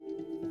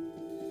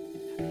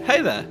Hey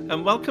there,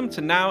 and welcome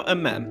to Now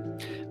and Men.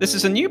 This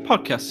is a new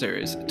podcast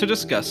series to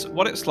discuss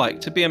what it's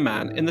like to be a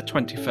man in the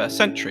 21st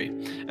century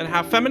and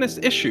how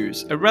feminist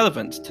issues are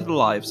relevant to the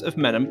lives of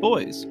men and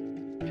boys.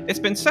 It's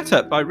been set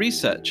up by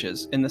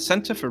researchers in the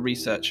Centre for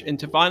Research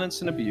into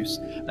Violence and Abuse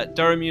at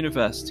Durham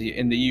University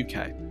in the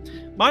UK.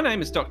 My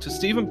name is Dr.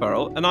 Stephen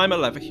Burrell, and I'm a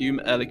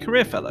Leverhulme Early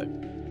Career Fellow.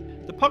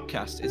 The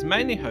podcast is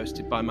mainly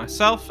hosted by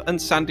myself and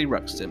Sandy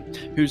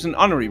Ruxton, who's an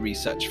Honorary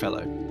Research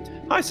Fellow.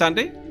 Hi,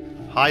 Sandy.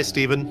 Hi,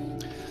 Stephen.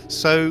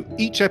 So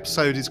each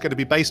episode is going to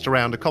be based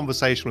around a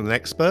conversation with an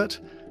expert.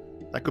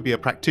 That could be a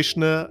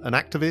practitioner, an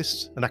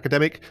activist, an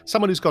academic,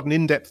 someone who's got an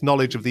in-depth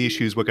knowledge of the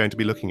issues we're going to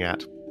be looking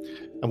at.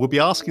 And we'll be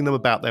asking them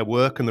about their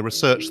work and the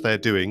research they're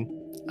doing,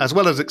 as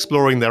well as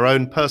exploring their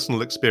own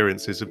personal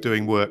experiences of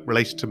doing work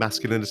related to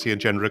masculinity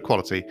and gender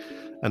equality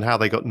and how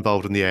they got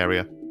involved in the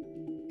area.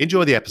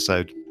 Enjoy the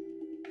episode.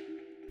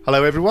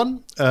 Hello,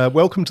 everyone.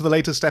 Welcome to the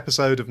latest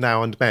episode of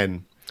Now and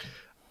Men.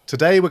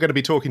 Today, we're going to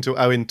be talking to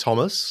Owen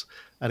Thomas,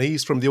 and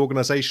he's from the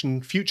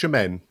organisation Future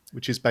Men,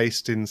 which is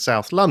based in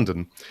South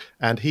London,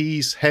 and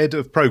he's head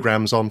of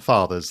programmes on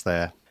fathers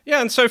there. Yeah,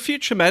 and so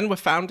Future Men were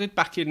founded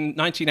back in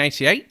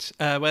 1988,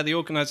 where the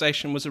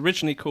organisation was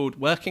originally called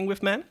Working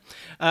with Men.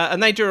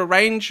 And they do a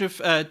range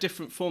of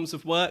different forms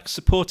of work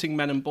supporting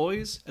men and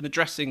boys and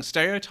addressing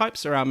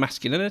stereotypes around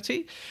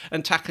masculinity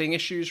and tackling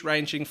issues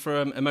ranging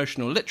from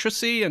emotional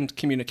literacy and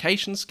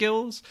communication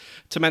skills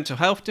to mental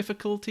health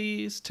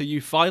difficulties to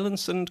youth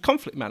violence and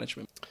conflict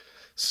management.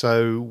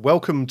 So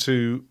welcome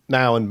to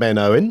Now and Men,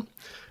 Owen.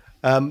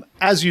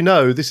 As you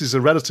know, this is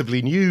a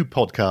relatively new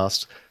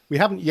podcast. We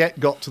haven't yet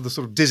got to the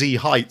sort of dizzy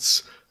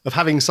heights of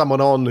having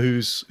someone on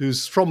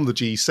who's from the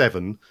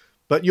G7,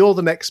 but you're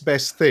the next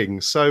best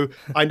thing. So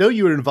I know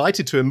you were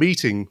invited to a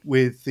meeting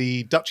with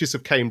the Duchess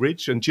of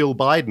Cambridge and Jill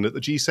Biden at the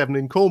G7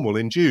 in Cornwall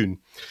in June.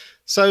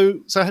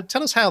 So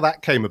tell us how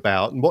that came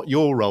about and what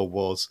your role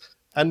was,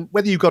 and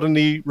whether you've got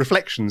any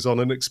reflections on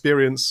an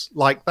experience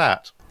like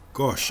that.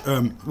 Gosh,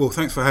 well,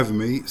 thanks for having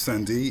me,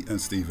 Sandy and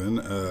Stephen.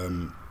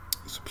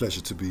 It's a pleasure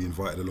to be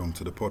invited along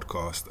to the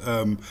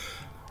podcast.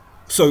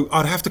 So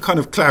I'd have to kind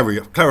of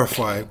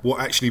clarify what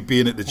actually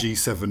being at the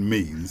G7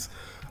 means.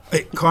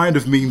 It kind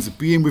of means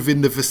being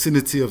within the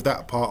vicinity of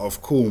that part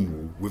of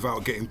Cornwall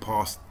without getting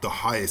past the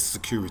highest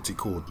security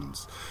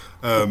cordons.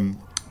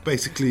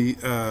 Basically,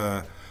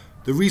 the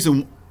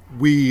reason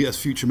we as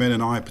Future Men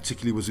and I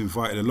particularly was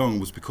invited along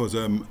was because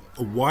a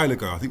while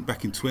ago, I think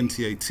back in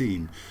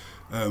 2018,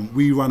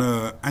 we run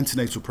an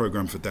antenatal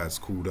program for dads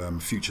called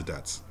Future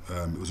Dads.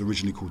 It was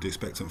originally called the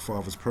Expectant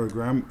Fathers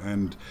Program,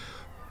 and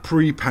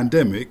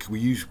pre-pandemic,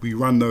 we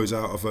run those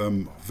out of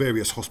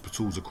various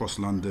hospitals across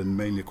London,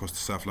 mainly across the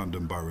South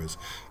London boroughs.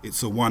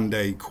 It's a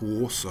one-day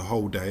course, a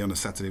whole day on a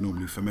Saturday,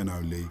 normally for men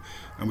only,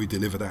 and we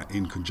deliver that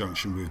in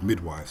conjunction with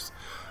midwives.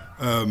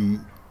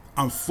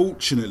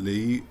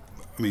 Unfortunately,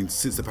 I mean,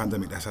 since the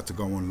pandemic, that's had to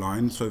go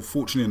online. So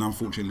fortunately and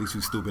unfortunately, at least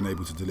we've still been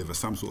able to deliver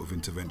some sort of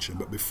intervention.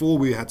 But before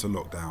we had to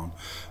lock down,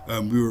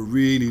 we were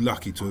really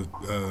lucky to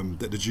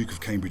that the Duke of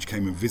Cambridge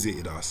came and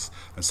visited us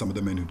and some of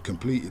the men who'd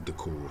completed the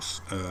course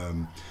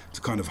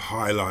to kind of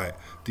highlight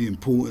the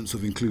importance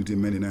of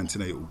including men in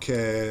antenatal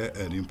care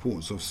and the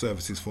importance of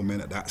services for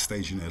men at that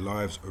stage in their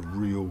lives, a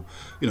real,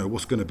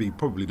 what's going to be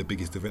probably the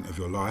biggest event of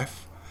your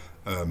life,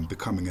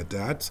 becoming a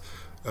dad.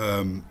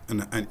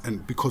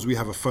 And because we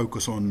have a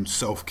focus on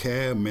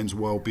self-care, men's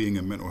well-being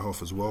and mental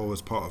health as well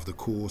as part of the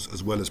course,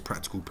 as well as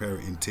practical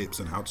parenting tips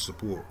and how to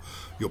support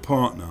your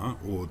partner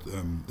or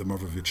the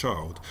mother of your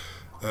child,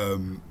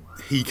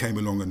 he came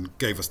along and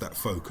gave us that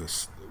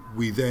focus.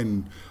 We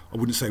then, I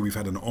wouldn't say we've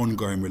had an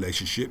ongoing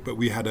relationship, but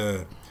we had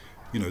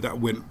that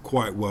went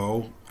quite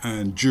well.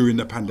 And during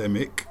the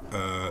pandemic,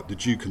 the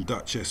Duke and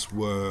Duchess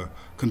were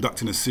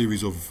conducting a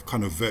series of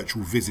kind of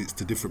virtual visits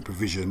to different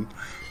provision.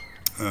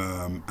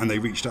 And they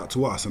reached out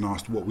to us and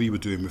asked what we were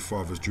doing with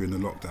fathers during the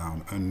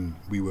lockdown. And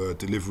we were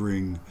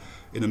delivering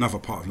in another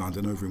part of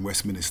London, over in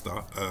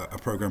Westminster, a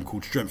programme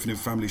called Strengthening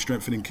Families,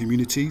 Strengthening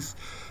Communities,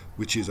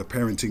 which is a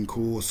parenting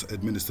course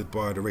administered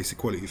by the Race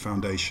Equality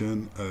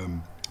Foundation.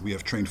 We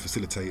have trained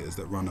facilitators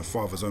that run a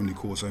fathers-only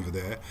course over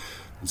there.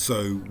 And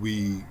so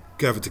we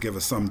gathered together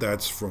some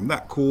dads from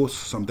that course,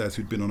 some dads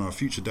who'd been on our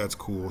Future Dads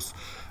course,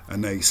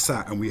 and they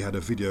sat and we had a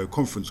video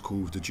conference call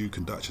with the Duke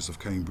and Duchess of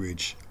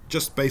Cambridge,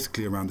 just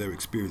basically around their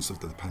experience of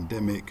the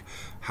pandemic,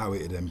 how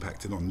it had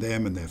impacted on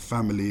them and their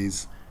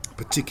families,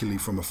 particularly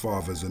from a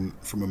father's and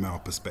from a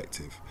male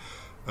perspective.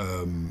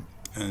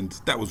 And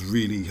that was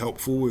really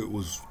helpful. It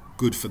was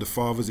good for the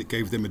fathers. It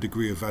gave them a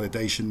degree of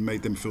validation,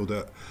 made them feel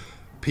that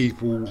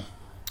people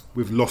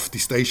with lofty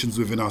stations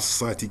within our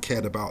society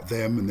cared about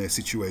them and their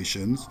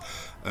situations.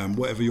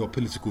 Whatever your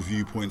political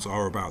viewpoints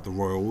are about the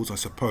royals, I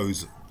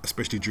suppose,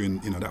 especially during,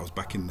 that was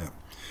back in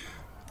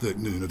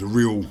the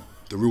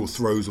real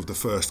throes of the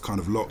first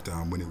kind of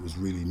lockdown when it was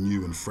really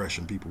new and fresh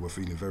and people were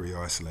feeling very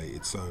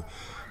isolated. So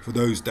for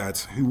those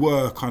dads who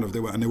were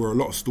there were a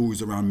lot of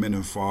stories around men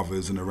and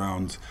fathers and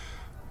around,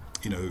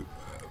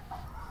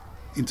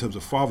 in terms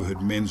of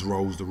fatherhood, men's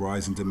roles, the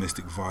rise in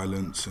domestic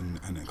violence,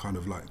 and kind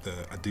of like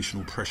the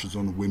additional pressures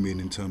on women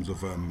in terms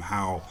of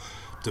how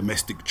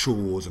domestic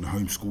chores and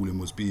homeschooling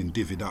was being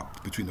divvied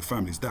up between the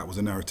families. That was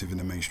a narrative in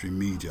the mainstream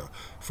media.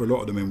 For a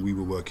lot of the men we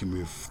were working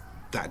with,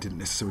 that didn't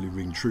necessarily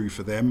ring true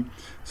for them.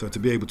 So to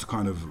be able to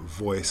kind of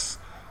voice,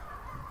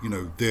 you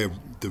know, the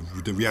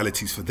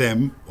realities for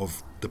them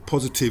of the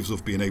positives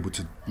of being able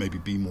to maybe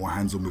be more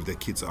hands-on with their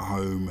kids at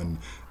home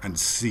and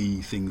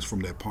see things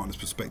from their partner's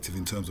perspective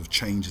in terms of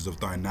changes of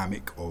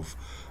dynamic of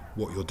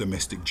what your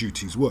domestic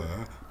duties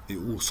were, it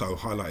also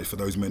highlighted for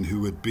those men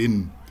who had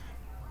been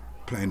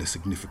playing a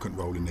significant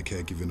role in the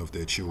caregiving of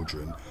their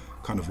children,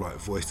 kind of like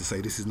voice to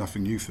say, this is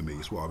nothing new for me,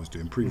 it's what I was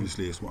doing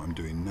previously, it's what I'm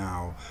doing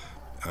now.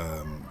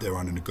 There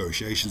are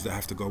negotiations that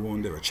have to go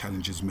on. There are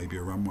challenges maybe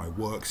around my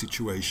work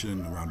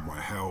situation, around my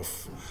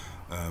health,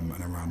 and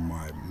around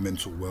my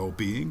mental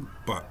well-being.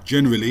 But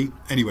generally,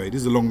 anyway,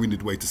 this is a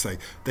long-winded way to say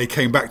they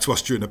came back to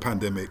us during the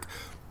pandemic.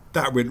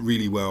 That went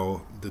really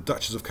well. The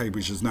Duchess of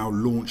Cambridge has now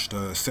launched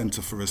a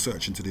centre for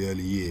research into the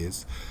early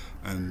years,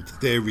 and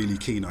they're really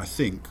keen, I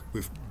think,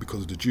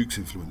 because of the Duke's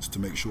influence, to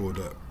make sure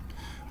that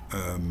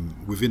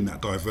within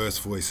that diverse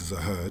voices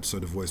are heard. So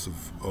the voice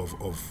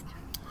of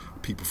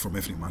people from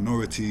ethnic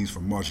minorities,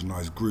 from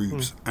marginalised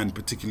groups, and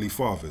particularly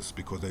fathers,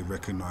 because they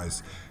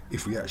recognise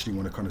if we actually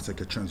want to kind of take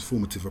a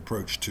transformative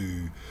approach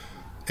to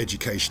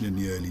education in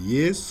the early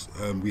years,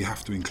 we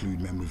have to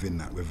include men within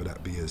that, whether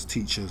that be as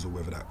teachers or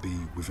whether that be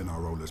within our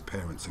role as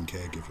parents and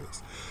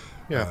caregivers.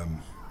 Yeah.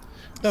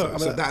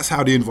 So that's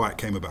how the invite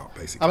came about,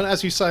 basically. I mean,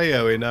 as you say,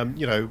 Owen,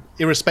 you know,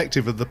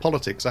 irrespective of the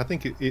politics, I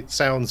think it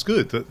sounds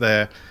good that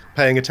they're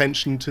paying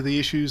attention to the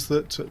issues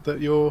that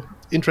you're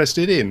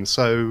interested in.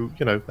 So,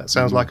 you know, that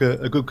sounds like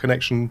a good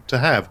connection to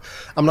have.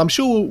 I mean, I'm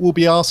sure we'll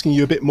be asking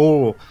you a bit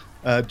more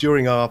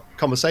during our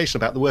conversation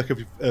about the work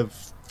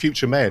of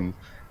Future Men.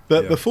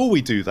 But before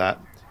we do that,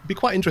 it'd be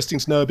quite interesting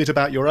to know a bit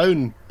about your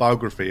own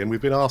biography. And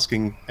we've been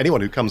asking anyone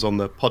who comes on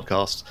the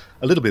podcast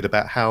a little bit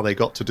about how they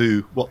got to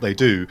do what they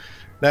do.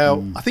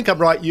 Now, I think I'm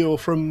right, you're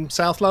from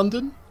South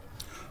London?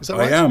 Is that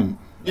right? I am.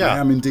 Yeah. I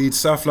am indeed.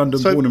 South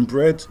London, born and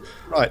bred.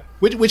 Right.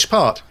 Which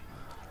part?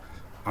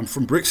 I'm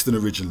from Brixton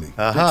originally.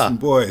 Aha. Brixton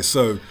boy.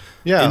 So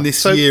in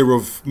this year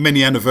of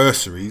many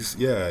anniversaries,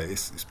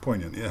 it's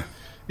poignant, yeah.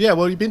 Yeah,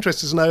 well, you'd be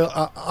interested to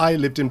know, I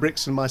lived in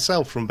Brixton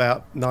myself from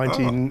about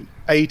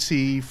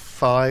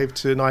 1985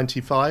 to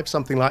 95,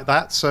 something like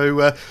that.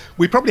 So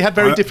we probably had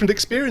very different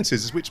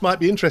experiences, which might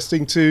be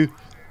interesting to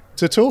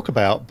talk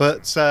about.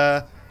 But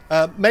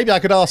maybe I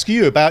could ask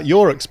you about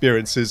your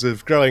experiences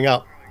of growing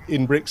up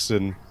in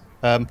Brixton.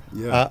 I'm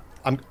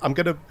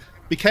going to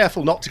be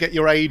careful not to get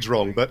your age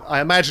wrong, but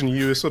I imagine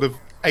you were sort of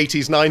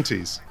 80s,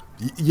 90s.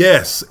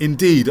 Yes,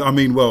 indeed. I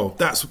mean, well,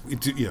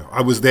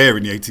 I was there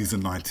in the 80s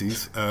and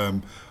 90s.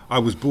 I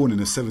was born in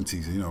the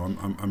 70s. You know,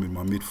 I'm in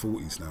my mid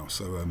 40s now,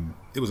 so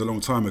it was a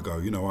long time ago.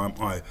 You know,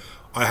 I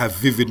have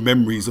vivid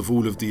memories of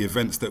all of the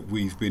events that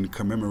we've been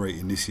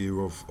commemorating this year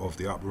of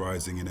the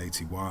uprising in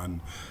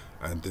 81,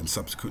 and then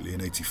subsequently in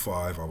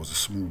 85. I was a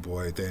small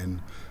boy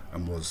then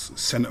and was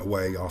sent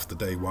away after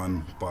day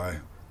one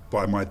by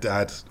my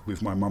dad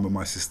with my mum and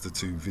my sister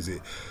to visit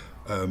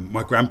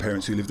my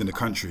grandparents who lived in the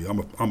country.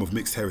 I'm of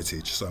mixed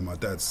heritage, so my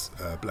dad's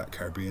black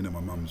Caribbean and my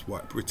mum's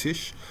white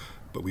British,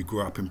 but we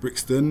grew up in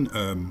Brixton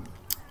and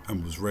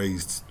was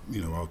raised,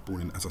 you know, I was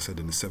born in, as I said,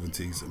 in the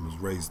 70s, and was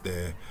raised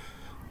there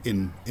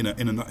in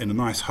a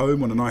nice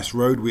home on a nice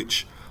road,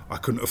 which I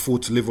couldn't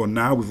afford to live on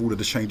now with all of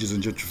the changes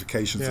and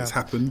gentrifications that's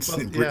happened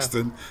in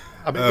Brixton.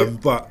 I mean,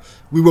 but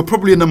we were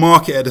probably in the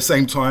market at the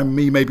same time,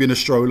 me maybe in a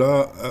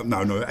stroller.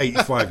 No,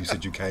 85 you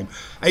said you came.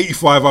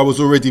 85 I was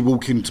already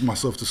walking to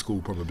myself to school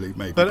probably,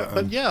 maybe.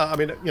 But yeah, I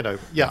mean, you know,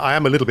 I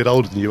am a little bit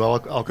older than you,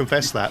 I'll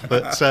confess that.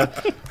 But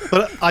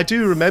I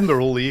do remember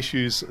all the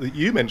issues that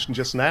you mentioned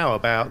just now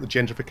about the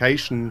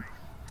gentrification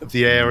of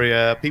the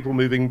area, people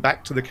moving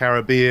back to the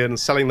Caribbean,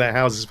 selling their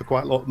houses for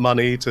quite a lot of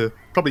money to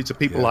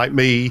people like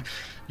me.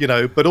 You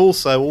know, but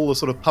also all the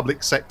sort of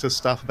public sector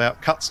stuff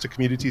about cuts to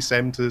community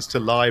centres, to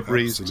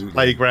libraries, to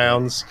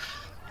playgrounds.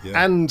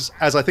 Yeah. And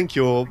as I think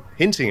you're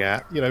hinting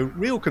at, you know,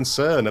 real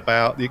concern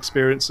about the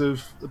experience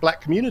of the black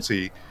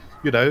community,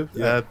 you know,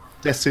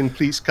 deaths in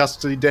police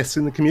custody, deaths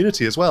in the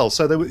community as well.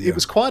 So it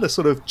was quite a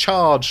sort of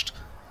charged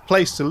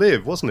place to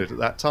live, wasn't it, at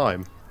that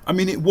time? I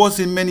mean, it was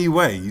in many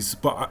ways,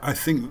 but I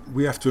think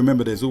we have to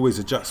remember there's always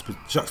a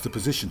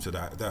juxtaposition to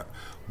that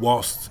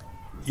whilst,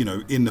 you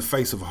know, in the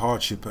face of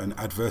hardship and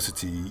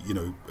adversity, you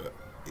know,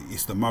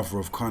 it's the mother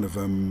of kind of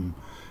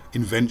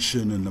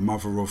invention and the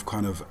mother of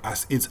kind of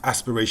it's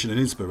aspiration and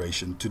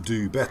inspiration to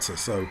do better.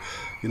 So,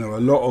 you know,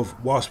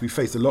 whilst we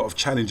faced a lot of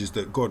challenges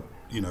that God,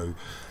 you know,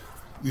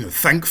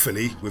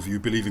 thankfully, whether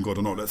you believe in God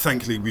or not, that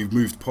thankfully we've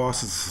moved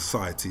past as a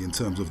society in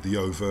terms of the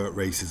overt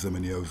racism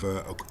and the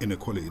overt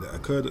inequality that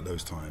occurred at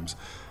those times.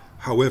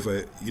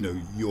 However, you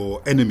know,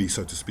 your enemy,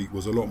 so to speak,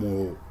 was a lot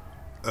more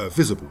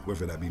visible,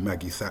 whether that be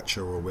Maggie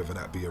Thatcher or whether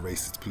that be a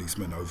racist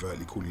policeman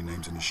overtly calling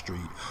names in the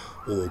street,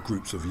 or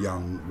groups of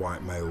young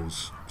white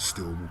males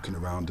still walking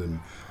around and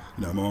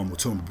You know, my mum will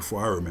tell me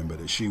before I remember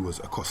that she was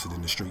accosted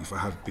in the street for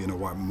being a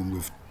white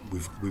woman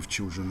with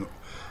children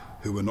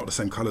who were not the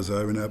same colour as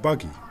her in her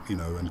buggy, you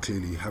know, and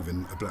clearly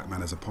having a black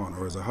man as a partner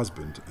or as a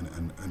husband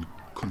and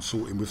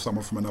consorting with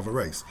someone from another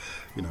race.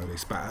 You know, they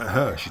spat at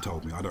her, she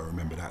told me. I don't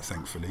remember that,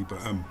 thankfully. But,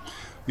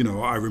 you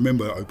know, I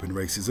remember open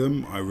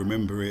racism. I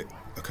remember it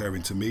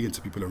occurring to me and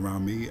to people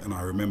around me. And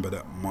I remember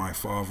that my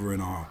father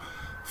and our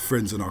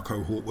friends in our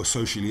cohort were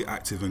socially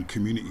active and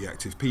community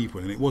active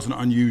people. And it wasn't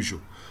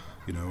unusual.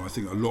 You know, I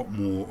think a lot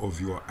more of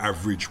your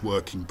average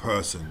working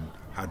person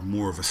had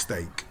more of a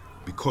stake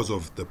because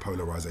of the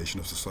polarisation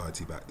of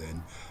society back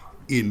then,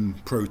 in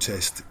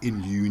protest,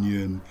 in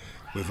union,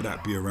 whether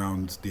that be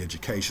around the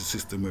education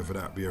system, whether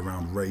that be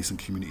around race and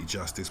community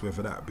justice,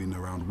 whether that be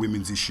around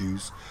women's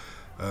issues.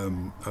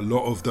 A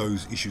lot of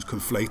those issues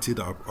conflated.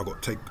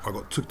 I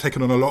got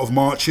taken on a lot of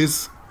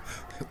marches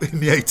in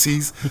the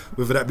 80s,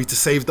 whether that be to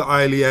save the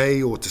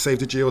ILEA or to save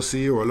the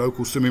GLC or a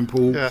local swimming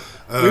pool. Yeah.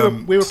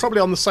 We were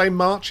probably on the same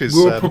marches.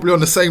 We were probably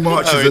on the same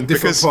marches at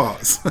different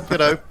parts. You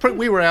know,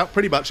 we were out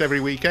pretty much every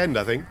weekend,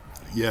 I think.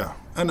 Yeah,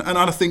 and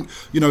I think,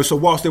 you know, so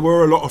whilst there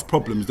were a lot of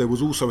problems, there was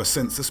also a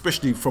sense,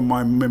 especially from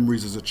my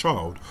memories as a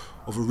child,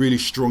 of a really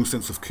strong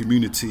sense of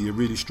community, a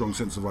really strong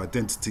sense of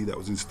identity that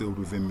was instilled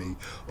within me,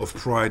 of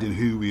pride in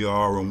who we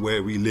are and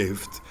where we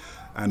lived,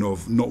 and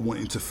of not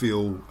wanting to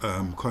feel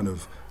kind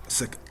of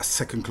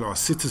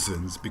second-class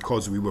citizens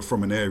because we were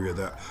from an area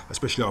that,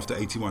 especially after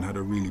 81, had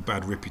a really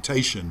bad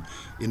reputation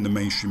in the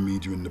mainstream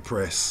media and the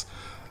press.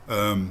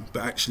 But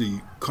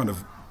actually kind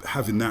of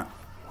having that,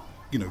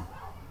 you know,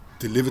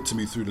 delivered to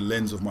me through the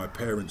lens of my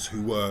parents,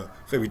 who were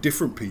very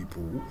different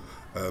people,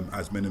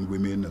 as men and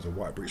women, as a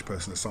white British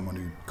person, as someone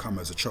who come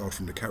as a child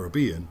from the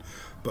Caribbean,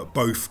 but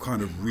both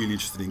kind of really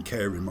interested in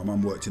caring. My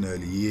mum worked in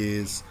early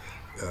years.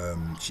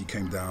 She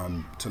came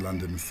down to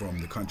London from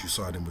the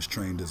countryside and was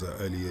trained as an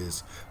early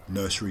years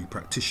nursery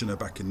practitioner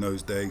back in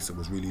those days, so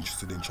was really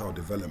interested in child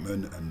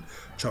development and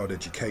child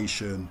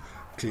education.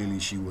 Clearly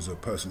she was a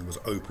person who was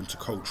open to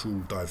cultural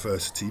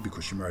diversity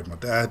because she married my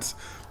dad,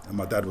 and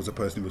my dad was a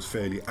person who was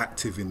fairly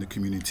active in the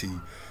community,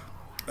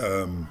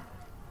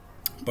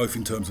 both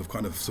in terms of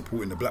kind of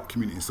supporting the black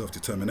community in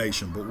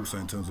self-determination, but also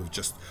in terms of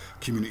just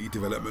community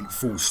development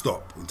full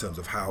stop, in terms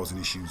of housing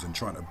issues and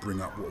trying to bring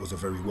up what was a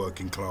very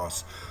working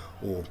class,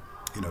 or,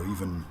 you know,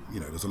 even, you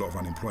know, there's a lot of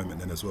unemployment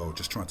then as well,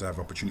 just trying to have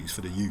opportunities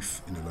for the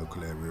youth in the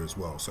local area as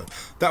well. So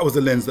that was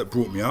the lens that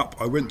brought me up.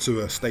 I went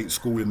to a state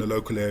school in the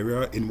local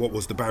area in what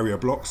was the Barrier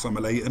Block,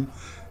 Summer Leighton,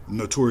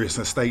 notorious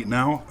estate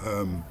now,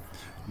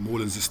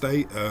 Morelands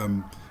Estate.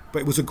 But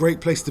it was a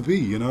great place to be,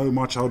 you know.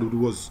 My childhood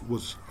was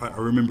I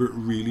remember it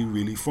really,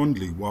 really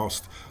fondly,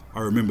 whilst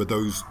I remember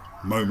those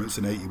moments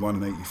in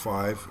 81 and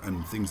 85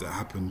 and things that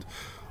happened.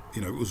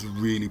 You know, it was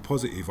really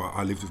positive.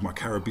 I lived with my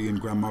Caribbean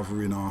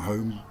grandmother in our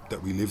home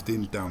that we lived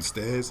in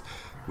downstairs.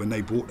 When they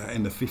bought that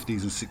in the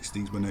 50s and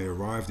 60s, when they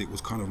arrived, it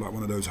was kind of like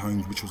one of those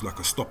homes which was like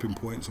a stopping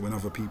point. So when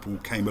other people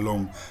came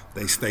along,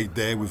 they stayed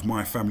there with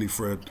my family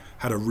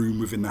had a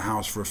room within the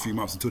house for a few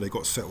months until they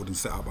got settled and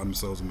set up by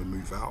themselves and would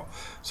move out.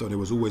 So there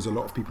was always a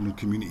lot of people in the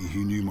community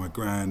who knew my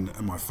gran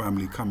and my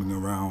family coming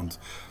around,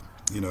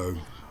 you know,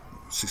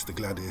 Sister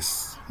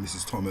Gladys,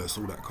 Mrs. Thomas,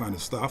 all that kind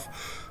of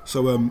stuff.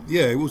 So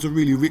yeah, it was a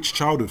really rich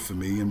childhood for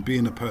me, and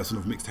being a person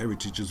of mixed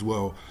heritage as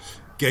well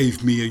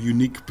gave me a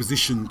unique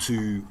position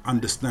to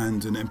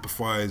understand and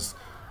empathise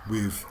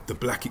with the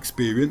black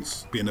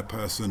experience, being a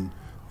person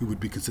who would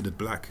be considered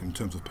black in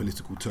terms of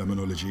political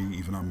terminology,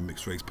 even I'm a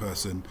mixed race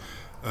person,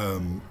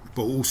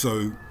 but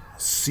also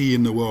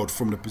seeing the world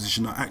from the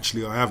position that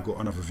actually I have got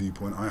another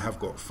viewpoint. I have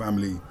got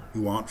family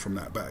who aren't from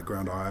that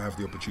background. I have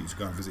the opportunity to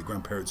go and visit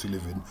grandparents who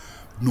live in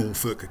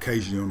Norfolk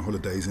occasionally on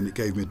holidays, and it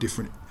gave me a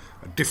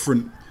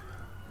different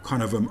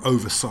kind of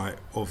oversight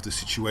of the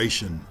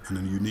situation and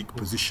a unique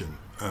position,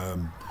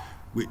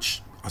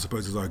 which I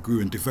suppose as I grew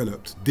and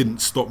developed didn't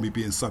stop me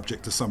being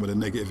subject to some of the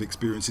negative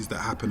experiences that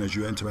happen as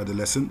you enter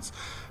adolescence,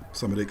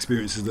 some of the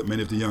experiences that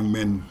many of the young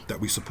men that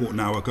we support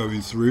now are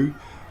going through,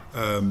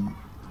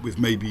 with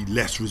maybe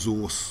less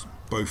resource,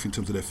 both in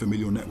terms of their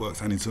familial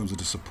networks and in terms of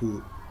the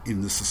support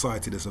in the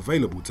society that's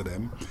available to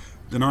them,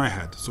 than I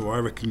had. So I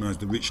recognise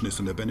the richness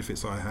and the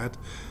benefits I had,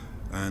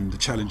 and the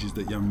challenges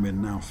that young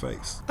men now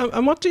face.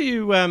 And what do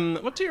you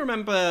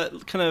remember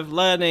kind of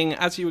learning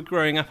as you were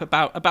growing up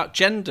about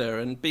gender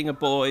and being a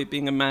boy,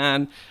 being a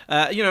man?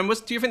 Do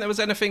you think there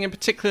was anything in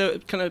particular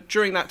kind of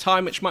during that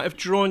time which might have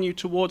drawn you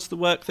towards the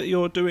work that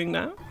you're doing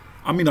now?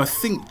 I mean, I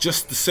think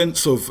just the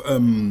sense of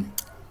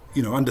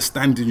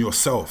understanding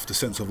yourself, the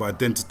sense of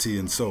identity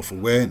and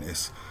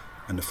self-awareness,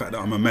 and the fact that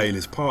I'm a male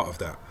is part of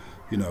that.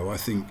 You know, I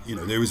think, you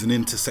know, there is an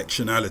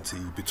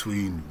intersectionality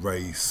between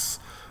race,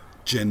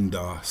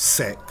 gender,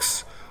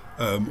 sex,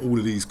 all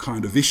of these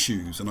kind of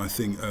issues. And I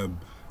think,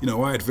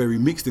 I had very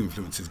mixed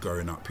influences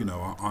growing up. You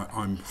know,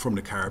 I'm from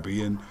the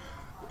Caribbean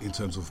in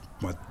terms of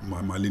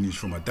my lineage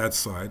from my dad's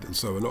side. And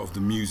so a lot of the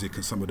music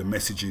and some of the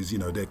messages, you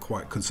know, they're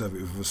quite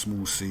conservative with a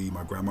small c.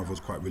 My grandmother was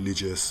quite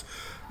religious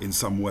in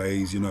some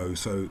ways, you know.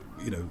 So,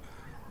 you know,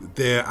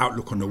 their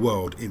outlook on the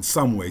world in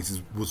some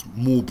ways was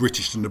more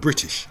British than the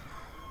British.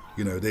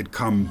 You know, they'd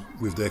come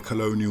with their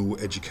colonial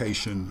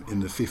education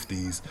in the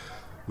 50s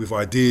with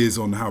ideas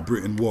on how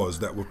Britain was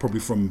that were probably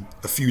from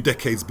a few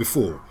decades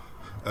before.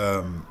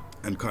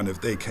 And kind of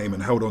they came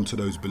and held on to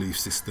those belief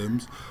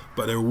systems,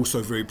 but they were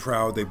also very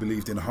proud. They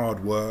believed in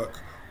hard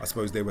work. I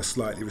suppose they were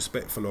slightly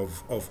respectful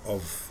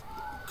of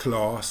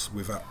class,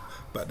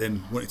 but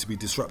then wanted to be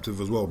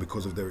disruptive as well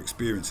because of their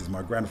experiences.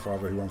 My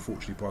grandfather, who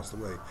unfortunately passed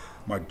away,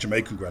 my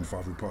Jamaican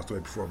grandfather who passed away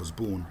before I was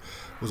born,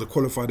 was a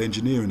qualified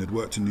engineer and had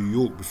worked in New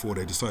York before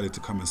they decided to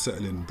come and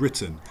settle in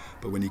Britain.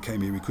 But when he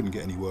came here, he couldn't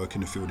get any work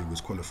in the field he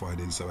was qualified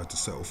in, so had to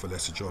settle for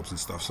lesser jobs and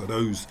stuff. So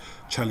those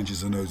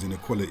challenges and those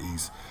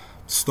inequalities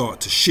start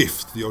to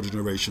shift the older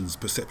generation's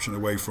perception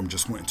away from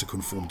just wanting to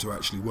conform to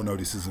actually, well, no,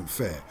 this isn't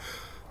fair.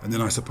 And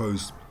then I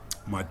suppose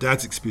my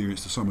dad's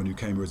experience as someone who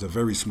came here as a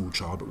very small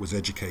child but was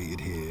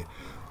educated here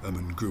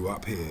and grew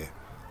up here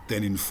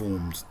then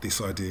informed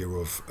this idea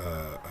of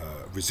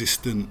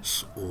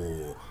resistance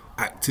or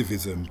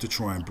activism to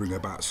try and bring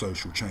about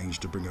social change,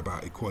 to bring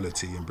about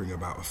equality and bring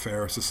about a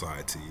fairer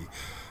society.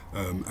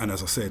 And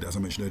as I said, as I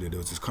mentioned earlier, there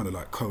was this kind of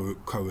like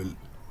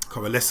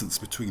coalescence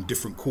between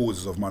different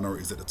causes of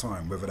minorities at the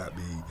time, whether that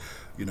be,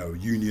 you know,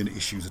 union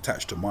issues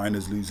attached to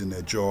miners losing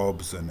their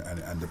jobs and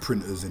the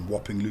printers in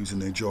Wapping losing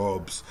their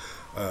jobs,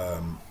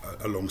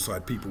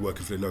 alongside people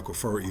working for the local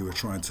authority who were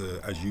trying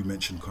to, as you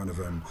mentioned, kind of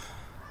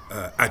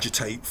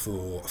agitate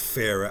for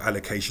fairer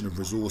allocation of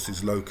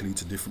resources locally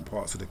to different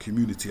parts of the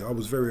community. I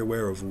was very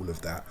aware of all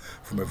of that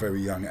from a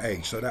very young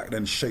age. So that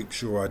then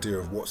shapes your idea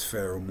of what's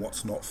fair and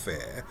what's not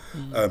fair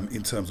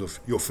in terms of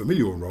your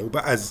familial role.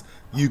 But as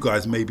you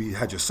guys maybe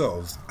had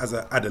yourselves, as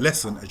an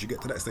adolescent, as you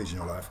get to that stage in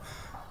your life,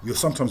 you're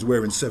sometimes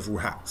wearing several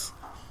hats.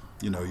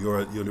 You know,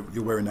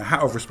 you're wearing a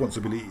hat of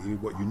responsibility,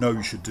 what you know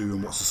you should do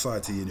and what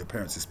society and your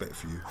parents expect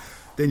for you.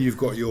 Then you've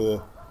got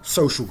your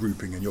social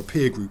grouping and your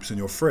peer groups and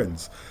your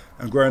friends.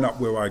 And growing up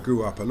where I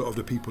grew up, a lot of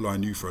the people I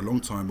knew for a long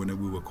time when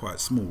we were quite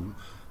small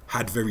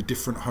had very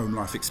different home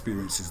life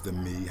experiences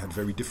than me, had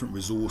very different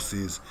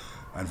resources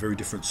and very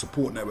different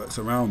support networks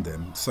around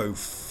them, so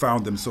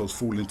found themselves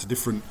falling into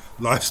different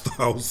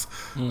lifestyles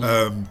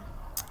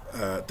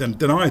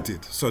than I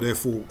did. So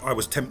therefore I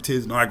was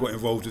tempted and I got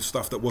involved with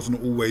stuff that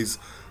wasn't always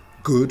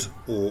good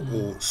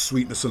or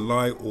sweetness and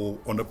light or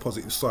on the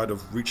positive side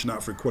of reaching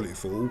out for equality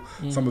for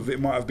all. Some of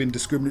it might have been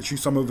discriminatory,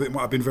 some of it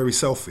might have been very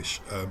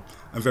selfish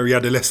and very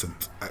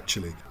adolescent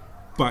actually.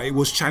 But it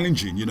was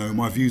challenging, you know,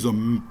 my views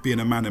on being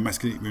a man and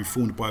masculinity were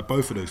informed by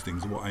both of those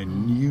things. What I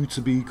knew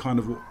to be kind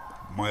of what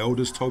my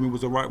elders told me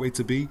was the right way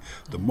to be,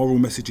 the moral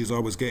messages I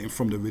was getting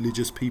from the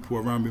religious people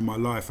around me in my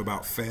life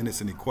about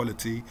fairness and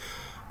equality,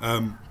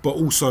 but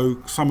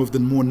also some of the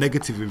more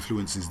negative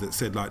influences that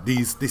said like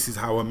this is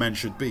how a man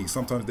should be.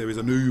 Sometimes there is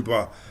an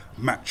uber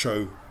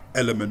macho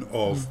element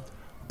of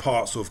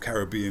parts of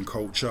Caribbean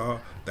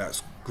culture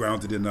that's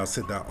grounded in, I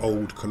said, that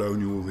old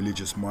colonial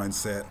religious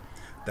mindset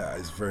that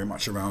is very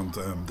much around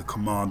the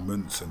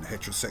commandments and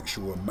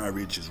heterosexual and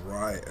marriage is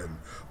right and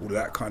all of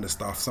that kind of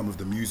stuff. Some of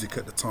the music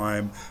at the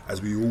time,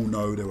 as we all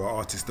know, there were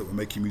artists that were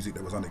making music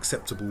that was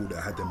unacceptable,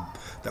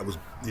 that was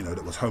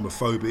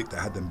homophobic, that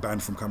had them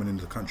banned from coming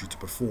into the country to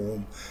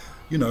perform.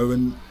 You know,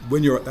 and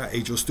when you're at that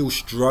age, you're still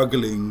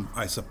struggling,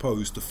 I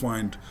suppose, to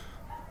find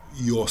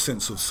your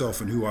sense of self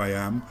and who I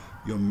am.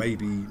 You're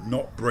maybe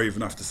not brave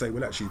enough to say,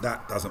 well, actually,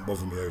 that doesn't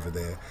bother me over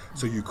there.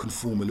 So you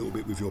conform a little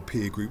bit with your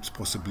peer groups,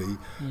 possibly.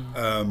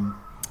 And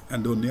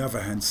on the other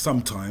hand,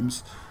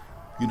 sometimes,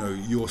 you know,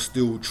 you're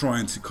still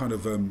trying to kind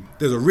of,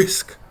 there's a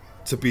risk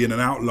to being an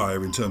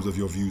outlier in terms of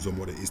your views on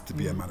what it is to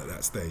be a man at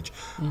that stage,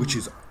 which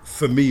is,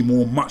 for me,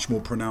 much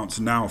more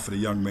pronounced now for the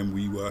young men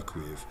we work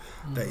with,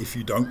 that if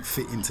you don't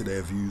fit into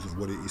their views of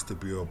what it is to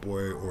be a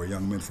boy or a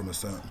young man from a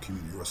certain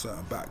community or a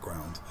certain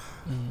background,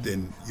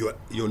 then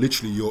you're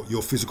literally,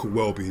 your physical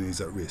well-being is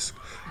at risk.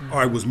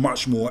 I was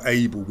much more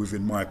able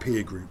within my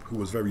peer group, who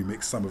was very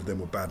mixed, some of them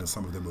were bad and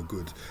some of them were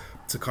good,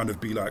 to kind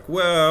of be like,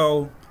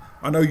 well,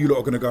 I know you lot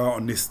are going to go out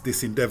on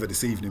this endeavour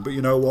this evening, but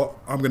you know what?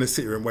 I'm going to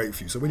sit here and wait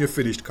for you. So when you're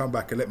finished, come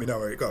back and let me know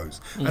where it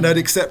goes. And I'd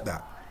accept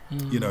that.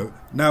 You know,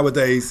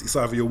 nowadays it's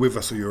either you're with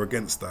us or you're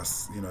against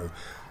us, you know.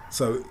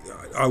 So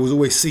I was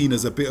always seen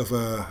as a bit of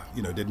a,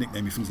 you know, they'd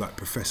nickname me things like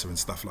professor and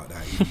stuff like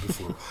that even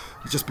before,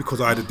 just because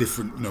I had a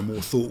different, you know,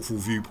 more thoughtful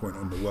viewpoint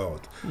on the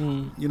world.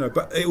 You know,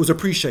 but it was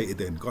appreciated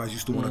then. Guys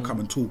used to want to come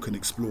and talk and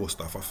explore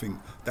stuff. I think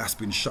that's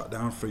been shut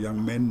down for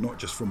young men, not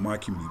just from my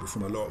community, but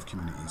from a lot of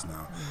communities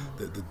now.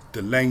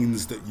 The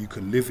lanes that you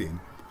can live in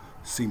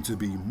seem to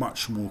be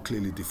much more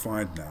clearly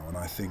defined now, and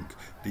I think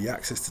the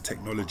access to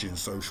technology and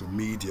social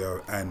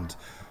media and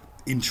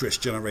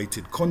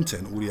interest-generated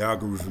content, all the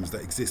algorithms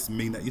that exist,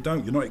 mean that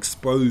you're not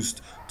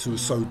exposed to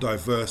so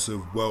diverse a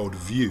world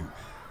view.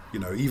 You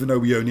know, even though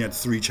we only had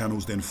 3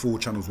 channels, then 4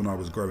 channels when I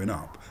was growing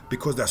up,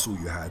 because that's all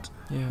you had.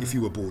 If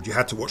you were bored, you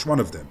had to watch one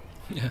of them.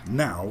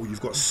 Now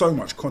you've got so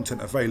much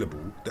content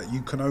available that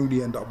you can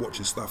only end up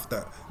watching stuff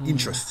that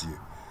interests you.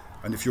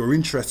 And if your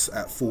interests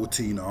at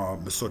 14 are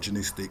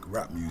misogynistic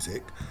rap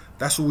music,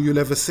 that's all you'll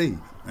ever see.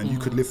 And you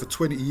could live for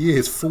 20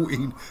 years,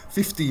 14,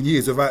 15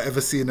 years without ever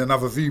seeing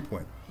another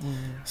viewpoint.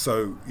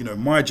 So, you know,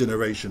 my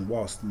generation,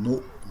 whilst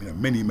not, you know,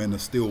 many men are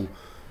still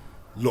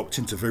locked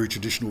into very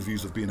traditional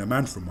views of being a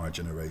man from my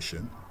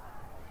generation,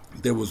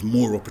 there was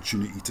more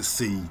opportunity to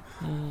see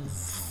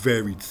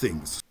varied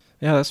things.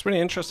 Yeah, that's really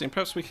interesting.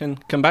 Perhaps we can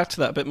come back to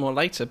that a bit more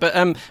later. But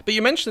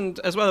you mentioned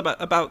as well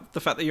about the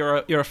fact that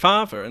you're a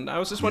father, and I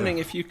was just wondering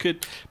if you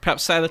could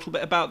perhaps say a little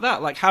bit about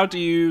that. Like, how do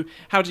you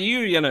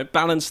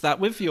balance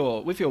that with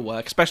your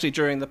work, especially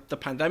during the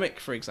pandemic,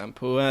 for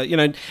example?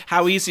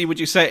 How easy would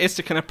you say it is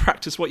to kind of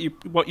practice what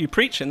you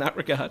preach in that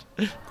regard?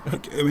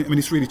 I mean,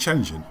 it's really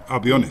challenging. I'll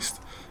be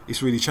honest,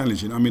 it's really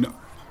challenging. I mean,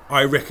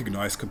 I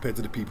recognise, compared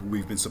to the people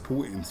we've been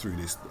supporting through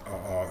this,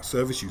 our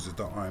service users,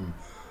 that I'm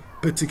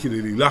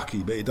particularly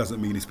lucky, but it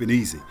doesn't mean it's been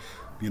easy.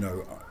 You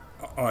know,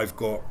 I've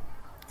got,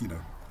 you know,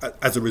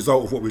 as a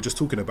result of what we were just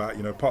talking about,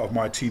 you know, part of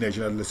my teenage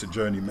and adolescent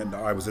journey meant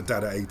that I was a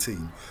dad at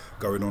 18,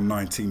 going on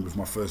 19 with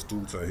my first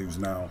daughter, who's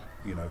now,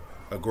 you know,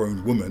 a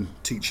grown woman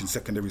teaching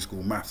secondary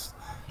school maths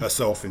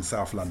herself in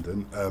South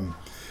London.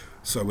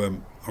 So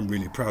I'm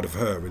really proud of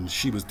her, and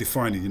she was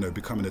defining, you know,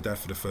 becoming a dad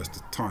for the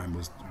first time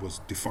was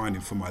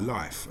defining for my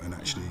life, and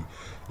actually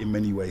in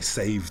many ways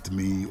saved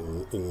me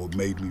or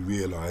made me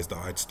realise that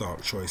I'd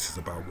start choices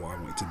about what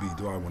I wanted to be.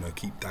 Do I want to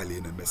keep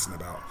dallying and messing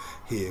about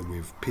here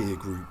with peer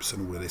groups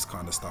and all of this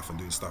kind of stuff and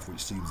doing stuff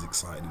which seems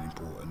exciting and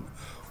important,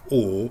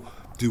 or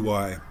do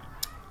I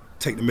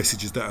take the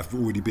messages that have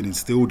already been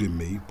instilled in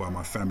me by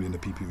my family and the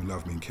people who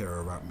love me and care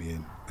about me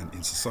and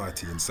in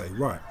society, and say,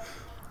 right,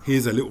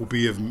 here's a little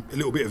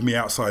bit of me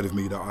outside of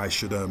me that I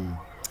should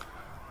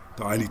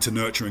that I need to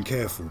nurture and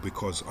care for,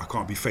 because I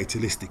can't be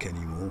fatalistic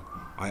anymore.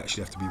 I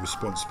actually have to be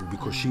responsible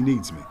because she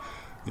needs me,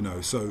 you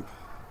know. So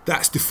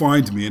that's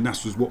defined me, and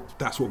that's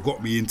what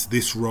got me into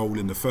this role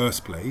in the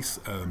first place.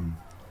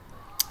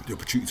 The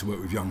opportunity to work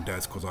with young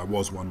dads, because I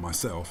was one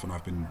myself, and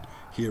I've been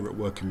here at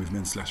Working with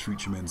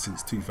Men/Future Men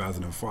since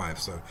 2005.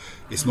 So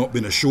it's not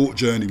been a short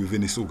journey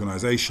within this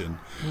organisation.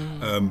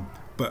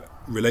 But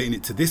relating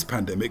it to this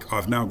pandemic,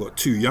 I've now got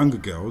two younger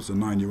girls, a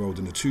 9-year-old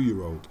and a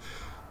 2-year-old.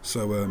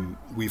 So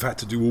we've had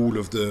to do all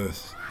of the,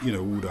 you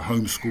know, all the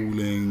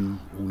homeschooling,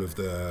 all of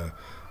the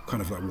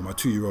kind of like, well, my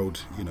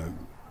 2-year-old, you know,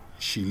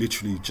 she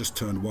literally just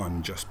turned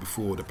 1 just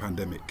before the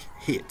pandemic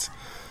hit.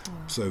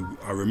 So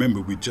I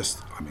remember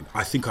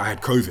I think I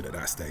had COVID at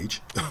that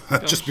stage.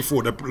 Just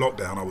before the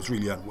lockdown, I was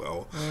really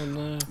unwell. Oh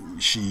no.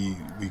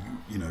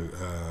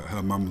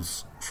 Her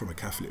mum's from a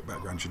Catholic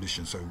background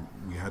tradition, so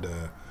we had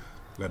a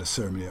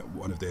ceremony at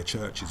one of their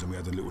churches, and we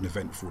had a little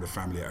event for the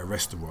family at a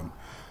restaurant.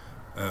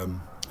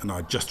 And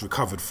I just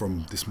recovered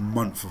from this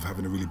month of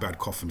having a really bad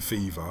cough and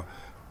fever,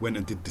 went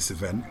and did this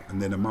event,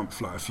 and then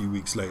a few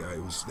weeks later,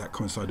 that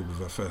coincided with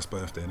her first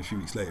birthday, and a few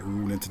weeks later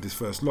we all entered this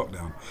first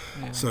lockdown.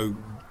 Yeah. So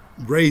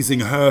raising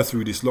her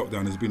through this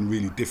lockdown has been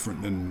really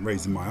different than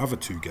raising my other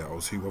two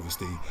girls, who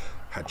obviously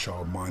had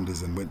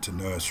childminders and went to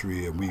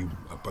nursery, and we,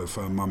 both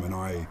her mum and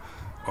I,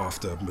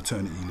 after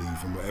maternity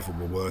leave and whatever,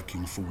 were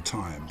working full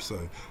time.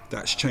 So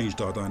that's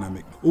changed our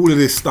dynamic. All of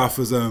this stuff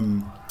has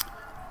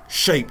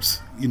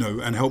shaped, you know,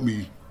 and helped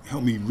me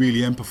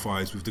really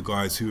empathise with the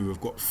guys who have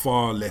got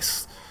far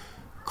less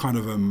kind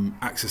of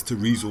access to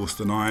resource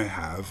than I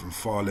have, and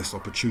far less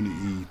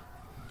opportunity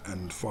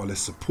and far less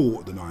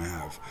support than I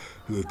have,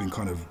 who have been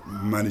kind of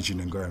managing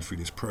and going through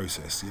this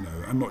process, you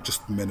know, and not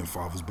just men and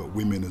fathers, but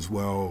women as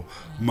well,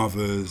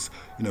 mothers,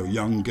 you know,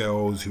 young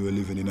girls who are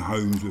living in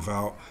homes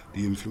without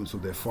the influence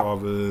of their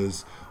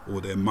fathers, or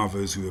their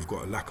mothers who have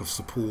got a lack of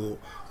support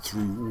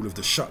through all of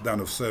the shutdown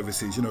of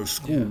services. You know,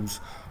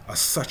 schools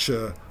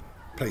are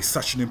play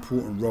such an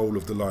important role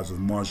of the lives of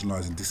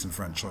marginalised and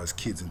disenfranchised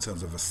kids in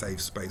terms of a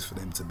safe space for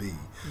them to be,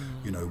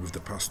 you know, with the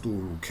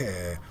pastoral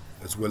care,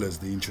 as well as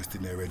the interest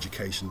in their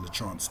education, the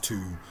chance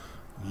to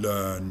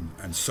learn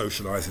and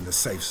socialise in a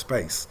safe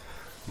space.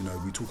 You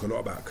know, we talk a lot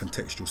about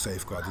contextual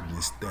safeguarding in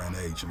this day and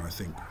age, and I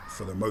think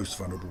for the most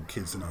vulnerable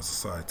kids in our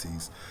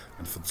societies,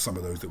 and for some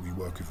of those that we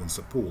work with and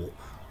support,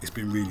 it's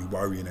been really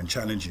worrying and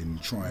challenging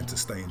trying to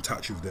stay in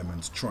touch with them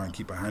and to try and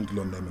keep a handle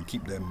on them and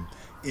keep them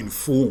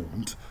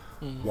informed,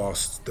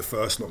 whilst the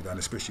first lockdown,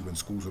 especially when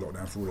schools were locked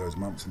down for all those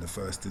months in the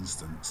first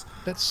instance.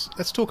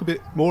 Let's talk a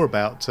bit more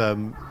about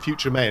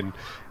Future Men.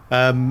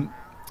 I mean,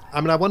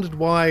 I wondered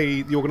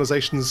why the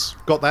organisation's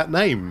got that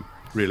name,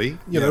 really,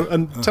 you know,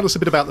 and tell us a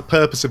bit about the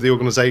purpose of the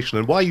organisation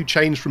and why you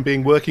changed from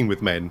being Working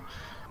with Men.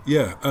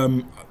 Yeah,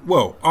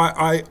 well,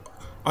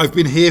 I've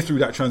been here through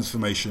that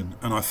transformation,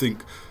 and I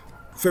think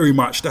very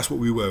much that's what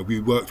we were. We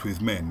worked with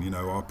men. You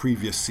know, our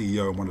previous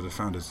CEO and one of the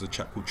founders is a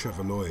chap called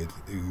Trevor Lloyd,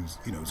 who's,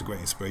 you know, was a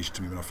great inspiration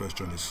to me when I first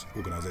joined this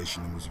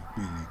organisation, and was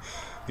really,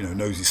 you know,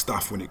 knows his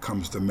stuff when it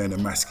comes to men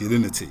and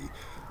masculinity,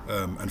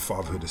 and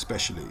fatherhood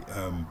especially.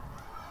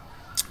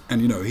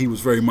 And, you know, he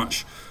was very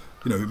much,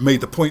 you know,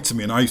 made the point to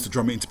me, and I used to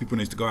drum it into people when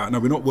they used to go out, no,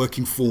 we're not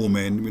working for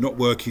men, we're not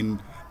working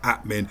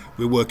at men,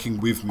 we're working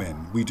with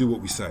men. We do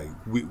what we say.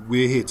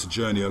 We're here to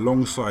journey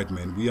alongside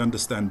men. We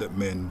understand that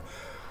men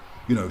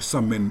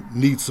some men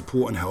need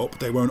support and help.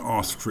 They won't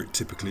ask for it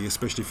typically,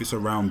 especially if it's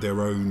around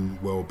their own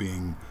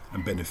well-being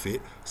and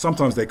benefit.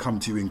 Sometimes they come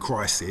to you in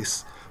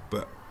crisis,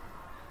 but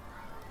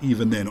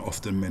even then,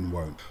 often men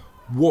won't.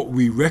 What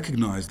we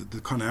recognise that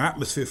the kind of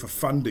atmosphere for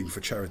funding for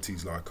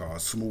charities like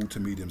ours, small to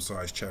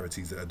medium-sized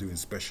charities that are doing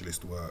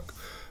specialist work,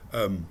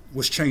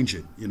 was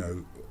changing.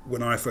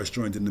 When I first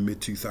joined in the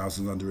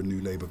mid-2000s under a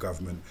new Labour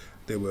government,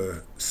 there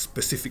were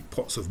specific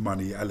pots of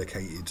money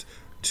allocated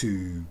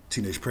to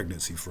teenage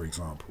pregnancy, for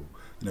example.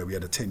 We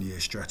had a 10-year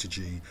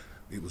strategy.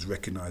 It was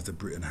recognised that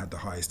Britain had the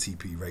highest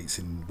TP rates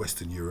in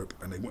Western Europe,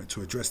 and they wanted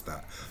to address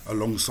that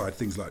alongside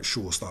things like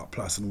Sure Start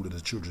Plus and all of the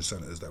children's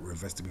centres that were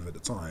invested with at the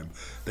time.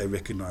 They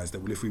recognised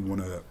that, well, if we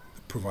want to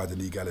provide an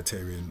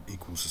egalitarian,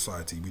 equal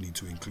society, we need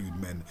to include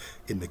men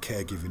in the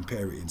caregiving,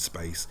 parenting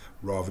space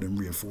rather than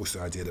reinforce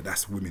the idea that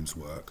that's women's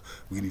work.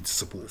 We need to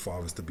support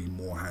fathers to be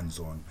more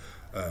hands-on,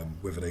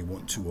 whether they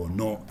want to or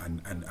not,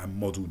 and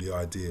model the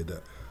idea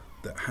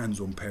that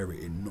hands-on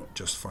parenting, not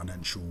just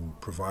financial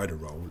provider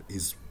role,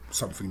 is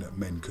something that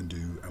men can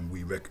do, and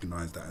we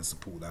recognise that and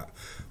support that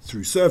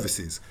through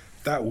services.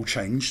 That all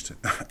changed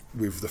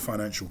with the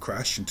financial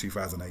crash in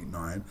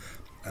 2008-9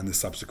 and the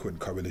subsequent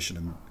coalition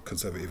and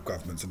Conservative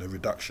governments and the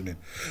reduction in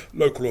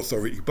local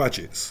authority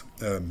budgets.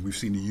 We've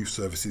seen the youth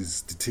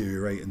services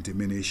deteriorate and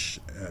diminish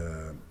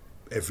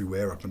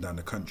everywhere up and down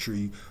the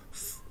country.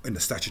 In the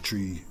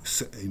statutory,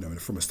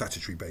 from a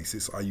statutory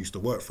basis, I used to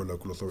work for a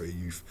local authority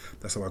youth.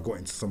 That's how I got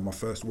into some of my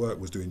first work,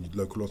 was doing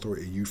local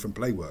authority youth and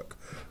play work.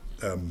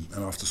 And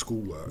after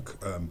school work,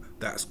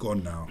 that's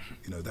gone now.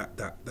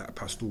 That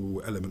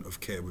pastoral element of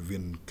care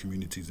within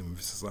communities and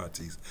within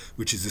societies,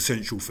 which is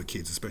essential for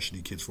kids,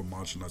 especially kids from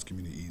marginalised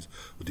communities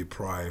or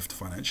deprived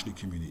financially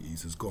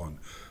communities, has gone.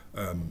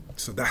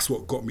 So that's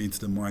what got me into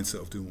the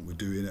mindset of doing what we're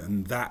doing,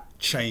 and that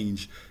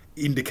change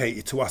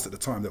indicated to us at the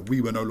time that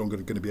we were no longer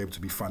going to be able to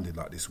be funded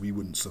like this. We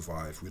wouldn't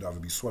survive. We'd either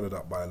be swallowed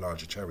up by a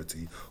larger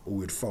charity or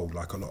we'd fold,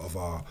 like a lot of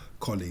our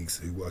colleagues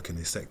who work in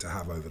this sector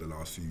have over the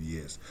last few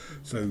years.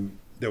 So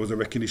there was a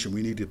recognition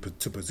we needed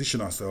to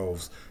position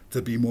ourselves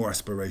to be more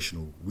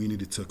aspirational. We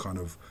needed to kind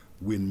of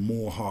win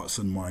more hearts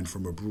and minds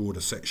from a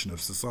broader section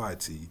of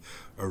society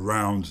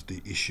around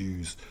the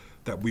issues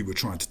that we were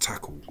trying to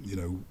tackle.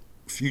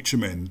 Future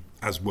Men,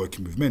 as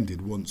Working With Men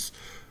did, wants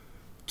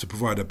to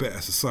provide a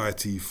better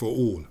society for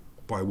all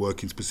by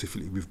working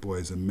specifically with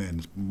boys and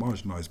men,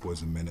 marginalised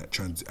boys and men at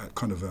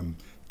kind of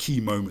key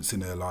moments in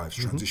their lives,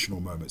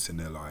 transitional moments in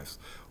their lives,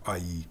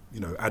 i.e.,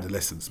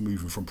 adolescence,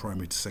 moving from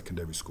primary to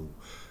secondary school,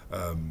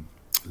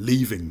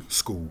 leaving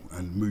school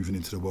and moving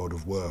into the world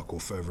of work or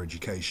further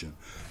education,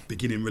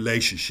 beginning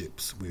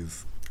relationships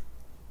with,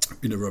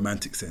 in a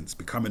romantic sense,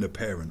 becoming a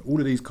parent, all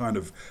of these kind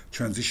of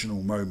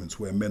transitional moments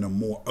where men are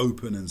more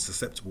open and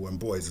susceptible, and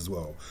boys as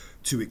well,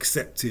 to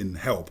accepting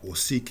help or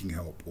seeking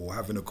help or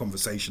having a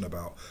conversation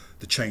about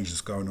the change that's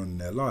going on in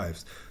their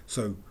lives.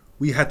 So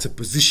we had to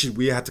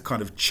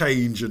kind of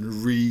change and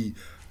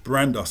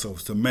rebrand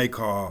ourselves to make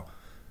our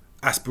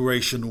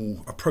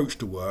aspirational approach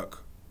to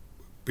work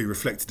be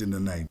reflected in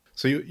the name.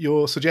 So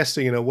you're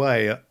suggesting, in a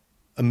way,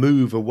 a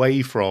move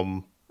away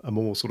from a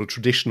more sort of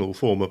traditional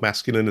form of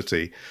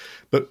masculinity.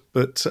 But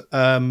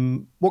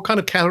what kind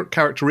of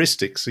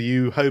characteristics are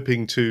you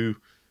hoping to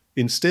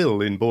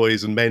instill in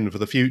boys and men for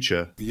the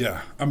future?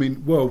 Yeah,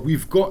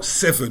 we've got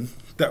 7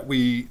 that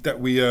we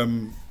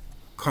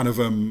kind of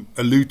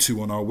allude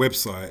to on our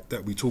website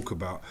that we talk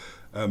about,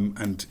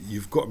 and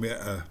you've got me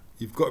at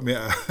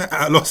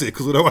a loss here,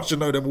 because although I should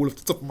know them all off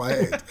the top of my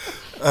head.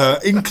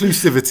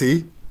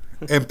 Inclusivity,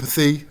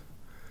 empathy,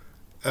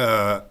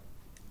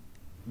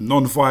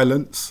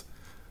 non-violence,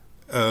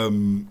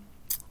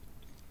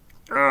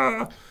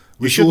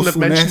 you shouldn't have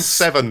mentioned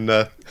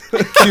 7.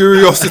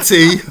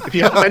 Curiosity. If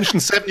you hadn't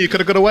mentioned 7, you could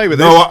have got away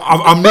with it. No,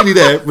 I'm nearly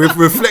there.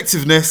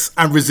 Reflectiveness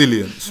and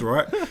resilience,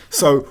 right?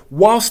 So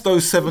whilst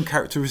those 7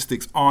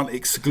 characteristics aren't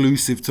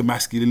exclusive to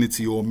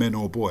masculinity or men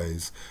or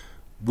boys,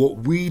 what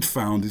we'd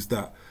found is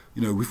that,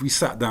 if we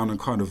sat down and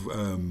kind of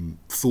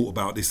thought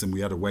about this, and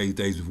we had away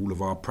days with all of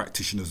our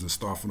practitioners and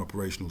staff and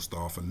operational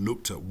staff, and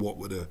looked at what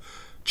were the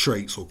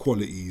traits or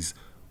qualities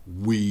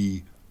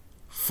we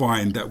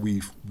find that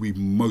we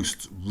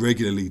most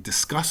regularly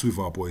discuss with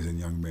our boys and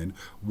young men,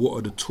 what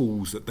are the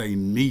tools that they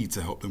need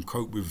to help them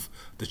cope with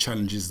the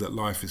challenges that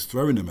life is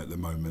throwing them at the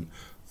moment,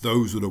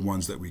 those are the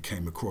ones that we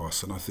came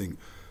across. And I think,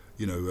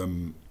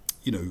 in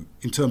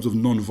terms of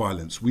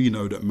non-violence, we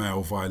know that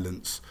male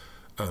violence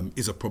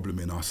is a problem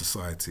in our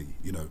society,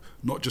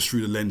 not just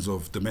through the lens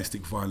of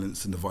domestic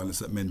violence and the violence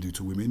that men do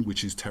to women,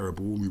 which is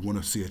terrible, and we want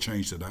to see a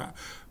change to that,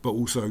 but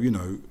also,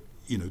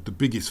 the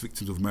biggest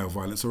victims of male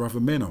violence are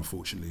other men,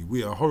 unfortunately.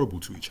 We are horrible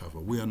to each other.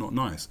 We are not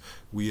nice.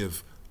 We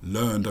have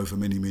learned over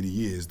many, many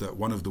years that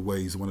one of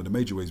the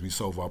major ways we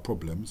solve our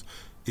problems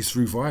is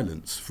through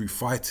violence, through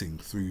fighting,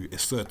 through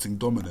asserting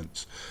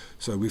dominance.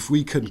 So if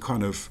we can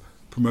kind of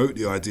promote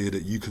the idea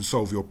that you can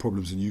solve your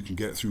problems and you can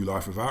get through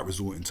life without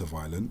resorting to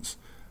violence,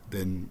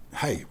 then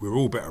hey, we're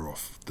all better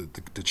off.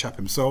 The chap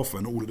himself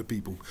and all of the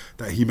people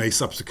that he may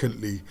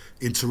subsequently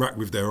interact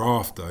with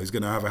thereafter is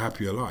going to have a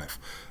happier life.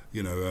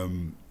 You know,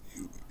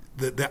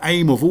 the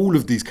aim of all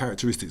of these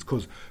characteristics,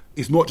 because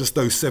it's not just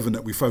those 7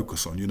 that we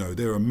focus on. You know,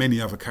 there are many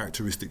other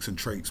characteristics and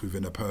traits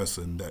within a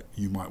person that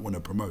you might want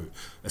to promote,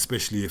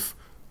 especially if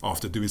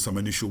after doing some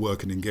initial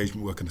work and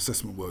engagement work and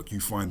assessment work,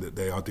 you find that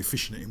they are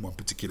deficient in one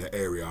particular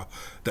area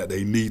that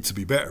they need to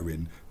be better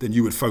in, then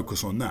you would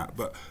focus on that.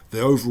 But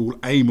the overall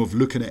aim of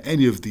looking at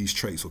any of these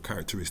traits or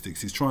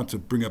characteristics is trying to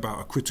bring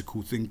about a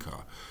critical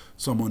thinker,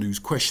 someone who's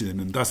questioning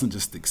and doesn't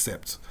just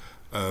accept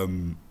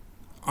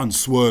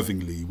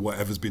unswervingly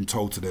whatever's been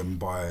told to them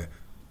by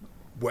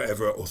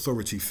whatever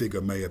authority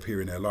figure may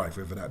appear in their life,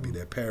 whether that be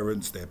their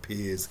parents, their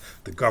peers,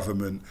 the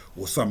government,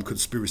 or some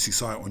conspiracy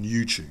site on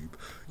YouTube.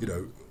 You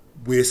know,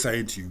 we're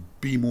saying to you,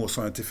 be more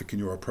scientific in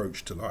your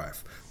approach to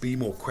life, be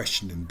more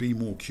questioning, be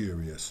more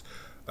curious,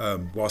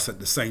 whilst at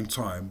the same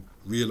time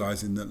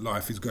realising that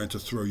life is going to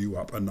throw you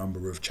up a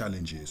number of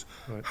challenges.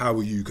 Right. How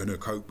are you going to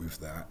cope with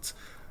that?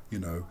 You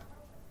know,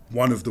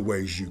 one of the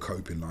ways you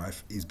cope in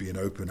life is being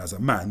open as a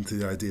man to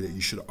the idea that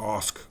you should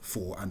ask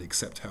for and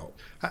accept help.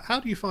 How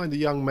do you find the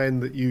young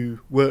men that you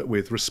work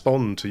with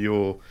respond to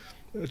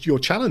your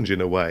challenge in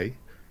a way?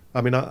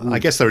 I mean, I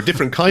guess there are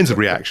different kinds of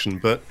reaction,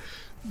 but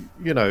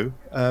you know,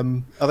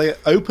 are they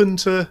open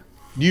to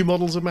new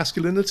models of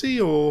masculinity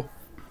or?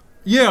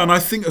 Yeah, and I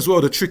think as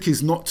well the trick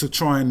is not to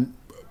try and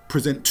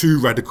present too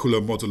radical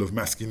a model of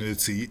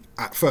masculinity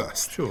at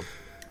first. Sure.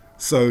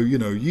 So, you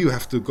know, you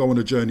have to go on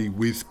a journey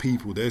with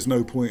people. There's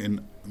no point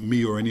in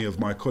me or any of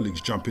my colleagues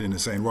jumping in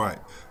and saying, right,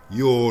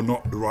 you're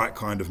not the right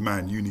kind of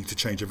man, you need to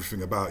change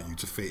everything about you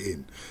to fit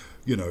in.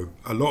 You know,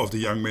 a lot of the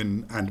young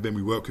men and men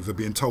we work with are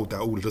being told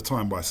that all of the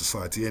time by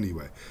society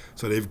anyway.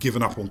 So they've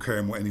given up on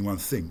caring what anyone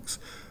thinks.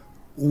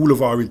 All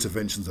of our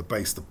interventions are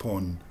based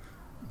upon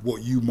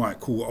what you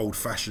might call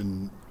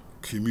old-fashioned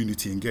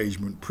community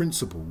engagement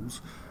principles,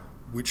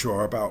 which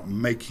are about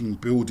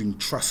building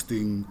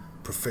trusting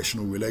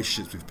professional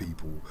relationships with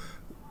people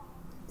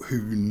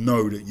who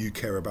know that you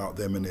care about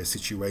them and their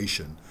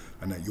situation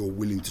and that you're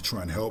willing to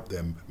try and help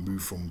them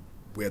move from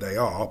where they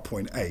are,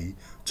 point A,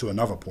 to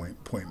another point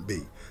B,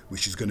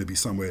 which is going to be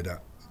somewhere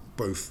that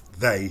both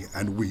they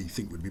and we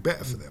think would be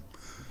better for them.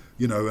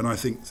 You know, and I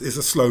think it's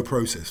a slow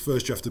process.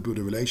 First, you have to build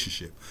a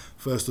relationship.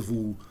 First of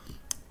all,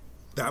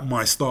 that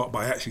might start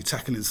by actually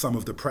tackling some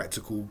of the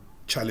practical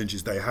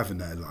challenges they have in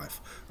their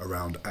life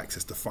around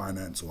access to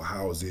finance or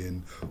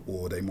housing,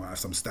 or they might have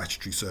some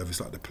statutory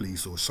service like the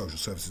police or social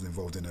services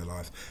involved in their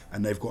life,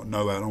 and they've got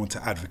no one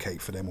to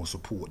advocate for them or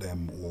support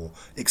them or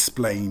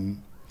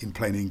explain in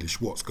plain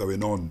English what's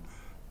going on.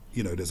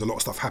 You know, there's a lot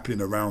of stuff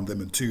happening around them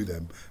and to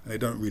them, and they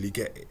don't really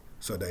get it.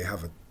 So they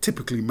have a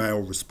typically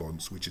male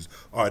response, which is,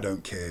 I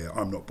don't care,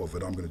 I'm not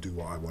bothered, I'm going to do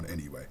what I want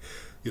anyway.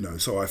 You know,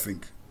 so I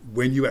think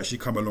when you actually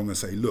come along and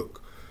say,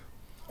 look,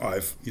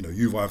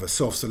 you've either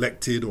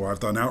self-selected or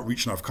I've done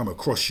outreach and I've come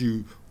across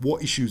you,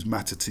 what issues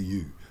matter to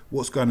you?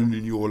 What's going on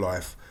in your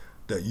life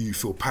that you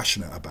feel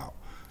passionate about?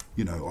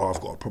 You know, or I've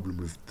got a problem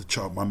with the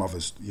child, my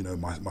mother's, you know,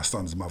 my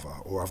son's mother,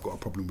 or I've got a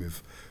problem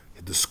with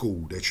the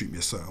school, they treat me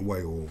a certain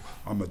way, or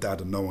I'm a dad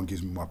and no one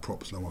gives me my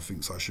props, no one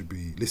thinks I should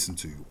be listened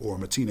to, or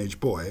I'm a teenage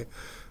boy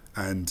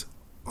and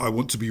I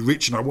want to be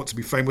rich and I want to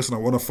be famous and I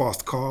want a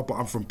fast car, but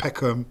I'm from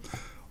Peckham,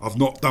 I've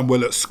not done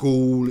well at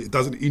school, it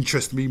doesn't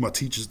interest me, my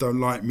teachers don't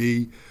like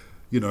me,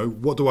 you know,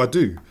 what do I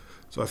do?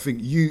 So I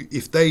think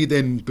if they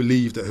then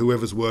believe that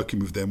whoever's working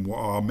with them, or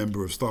our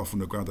member of staff on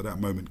the ground at that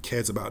moment,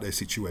 cares about their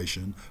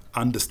situation,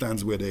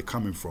 understands where they're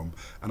coming from.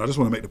 And I just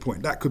want to make the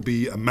point, that could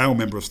be a male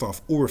member of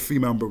staff or a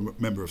female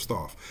member of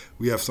staff.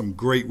 We have some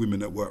great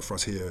women that work for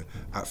us here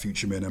at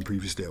Future Men and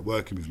previously at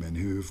Working With Men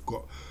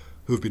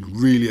who have been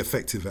really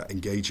effective at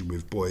engaging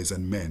with boys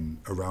and men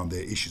around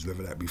their issues,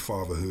 whether that be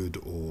fatherhood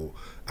or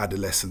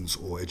adolescence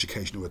or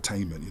educational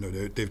attainment. You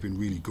know, they've been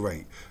really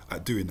great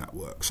at doing that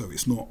work. So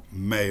it's not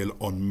male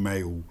on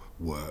male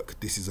work.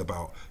 This is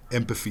about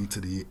empathy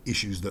to the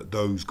issues that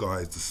those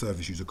guys, the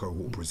service user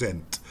cohort,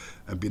 present,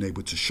 and being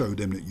able to show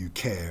them that you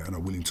care and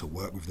are willing to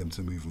work with them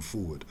to move them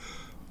forward.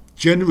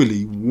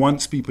 Generally,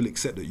 once people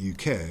accept that you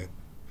care,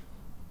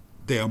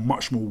 they are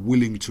much more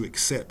willing to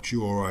accept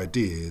your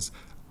ideas,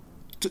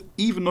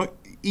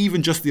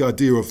 even just the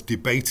idea of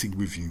debating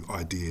with you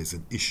ideas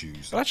and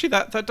issues. Well, actually,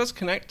 that does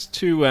connect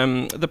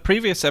to the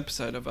previous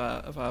episode of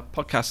our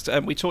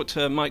podcast. We talked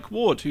to Mike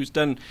Ward, who's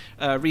done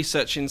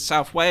research in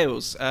South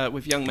Wales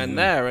with young men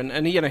there,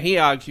 and he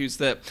argues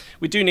that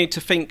we do need to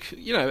think,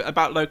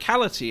 about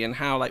locality and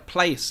how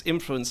place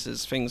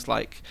influences things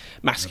like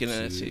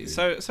masculinity.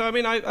 Absolutely. So I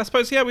mean, I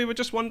suppose we were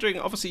just wondering.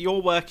 Obviously,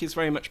 your work is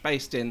very much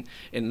based in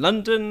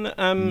London.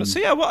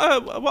 So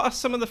what are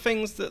some of the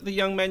things that the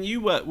young men you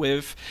work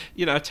with,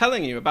 are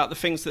telling you about the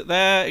things that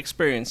they're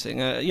experiencing?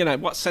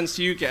 What sense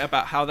do you get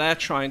about how they're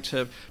trying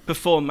to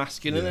perform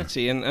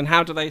masculinity, and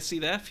how do they see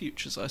their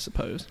futures, I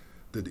suppose?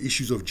 The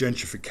issues of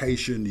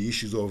gentrification, the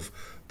issues of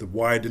the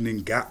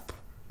widening gap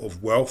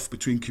of wealth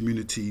between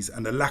communities,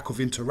 and the lack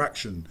of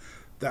interaction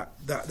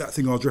that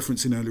thing I was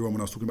referencing earlier on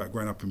when I was talking about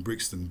growing up in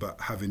Brixton,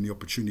 but having the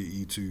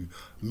opportunity to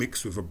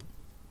mix with a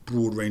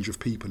broad range of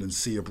people and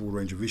see a broad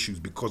range of issues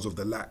because of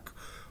the lack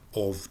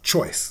of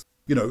choice.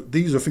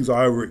 These are things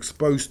I were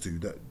exposed to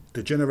that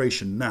the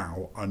generation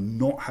now are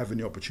not having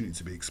the opportunity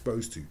to be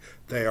exposed to.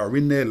 They are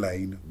in their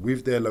lane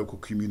with their local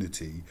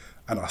community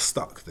and are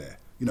stuck there.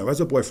 As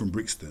a boy from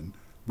Brixton,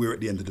 we're at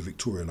the end of the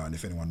Victoria line,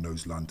 if anyone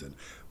knows London,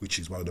 which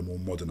is one of the more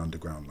modern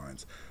underground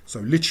lines. So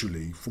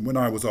literally, from when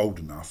I was old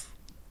enough,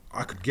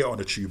 I could get on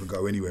a tube and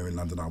go anywhere in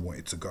London I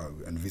wanted to go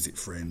and visit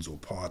friends or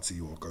party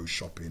or go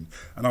shopping.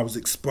 And I was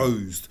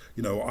exposed,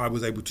 I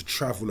was able to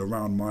travel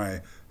around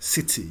my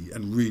city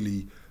and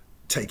really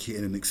take it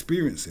in and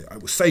experience it. I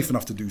was safe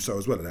enough to do so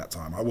as well at that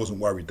time. I wasn't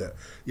worried that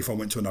if I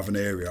went to another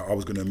area, I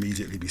was going to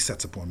immediately be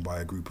set upon by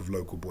a group of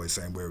local boys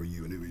saying, where are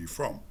you and who are you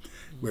from?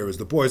 Whereas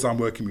the boys I'm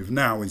working with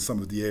now in some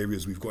of the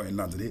areas we've got in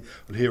London,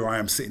 here I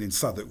am sitting in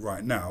Southwark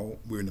right now,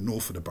 we're in the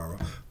north of the borough.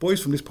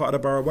 Boys from this part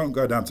of the borough won't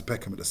go down to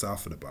Peckham at the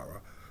south of the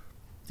borough,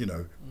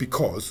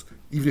 because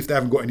even if they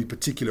haven't got any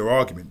particular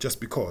argument, just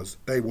because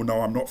they will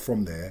know I'm not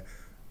from there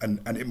and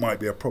it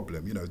might be a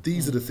problem.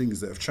 These are the things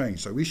that have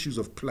changed. So issues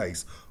of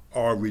place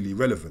are really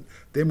relevant.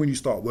 Then when you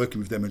start working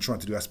with them and trying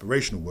to do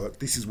aspirational work,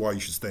 this is why you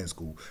should stay in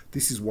school.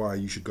 This is why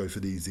you should go for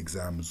these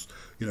exams.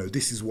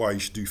 This is why you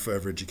should do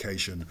further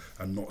education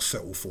and not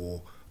settle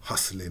for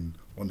hustling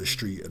on the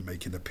street and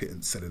making a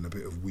pittance, selling a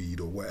bit of weed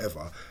or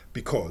whatever,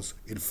 because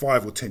in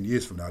 5 or 10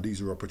 years from now,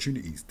 these are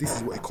opportunities. This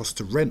is what it costs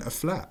to rent a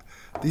flat.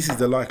 This is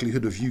the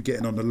likelihood of you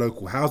getting on the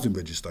local housing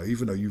register,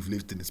 even though you've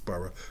lived in this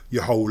borough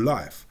your whole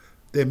life.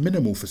 They're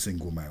minimal for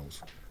single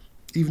males.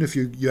 Even if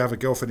you have a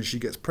girlfriend and she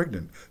gets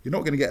pregnant, you're not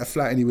going to get a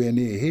flat anywhere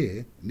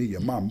near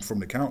your mum from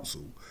the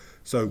council.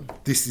 So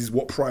this is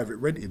what private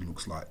renting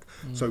looks like.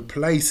 So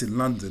place in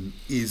London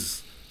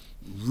is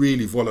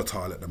really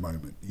volatile at the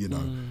moment,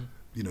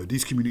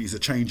 These communities are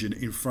changing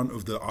in front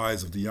of the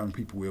eyes of the young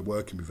people we're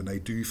working with, and they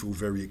do feel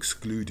very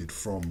excluded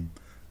from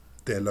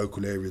their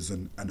local areas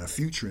and a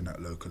future in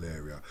that local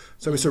area.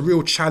 So it's a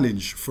real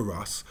challenge for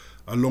us,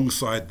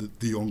 alongside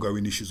the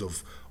ongoing issues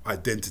of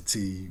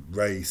identity,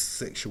 race,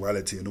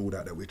 sexuality and all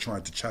that we're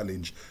trying to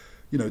challenge.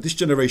 This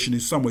generation in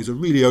some ways are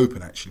really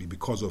open actually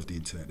because of the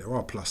internet. There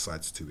are plus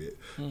sides to it.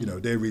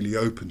 They're really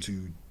open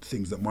to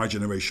things that my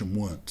generation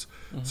weren't.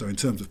 So in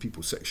terms of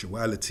people's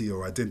sexuality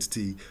or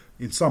identity,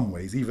 in some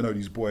ways, even though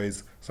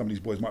some of these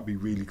boys might be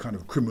really kind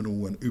of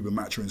criminal and uber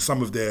macho in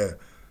some of their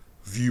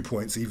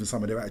viewpoints, even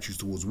some of their attitudes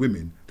towards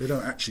women, they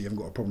haven't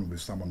got a problem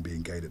with someone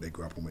being gay that they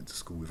grew up and went to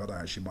school with. I don't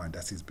actually mind,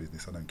 that's his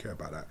business, I don't care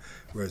about that.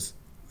 Whereas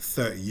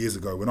 30 years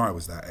ago when I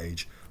was that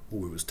age, it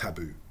was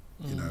taboo,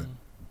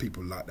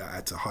 people like that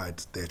had to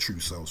hide their true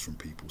selves from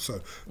people.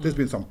 So there's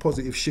been some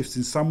positive shifts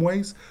in some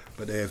ways,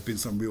 but there have been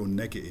some real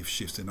negative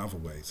shifts in other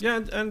ways. Yeah,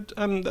 and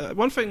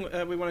one thing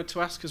we wanted to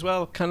ask as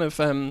well, kind of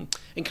in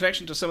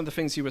connection to some of the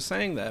things you were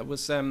saying there,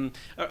 was on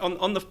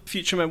the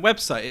Future Men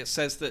website, it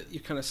says that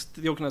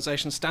the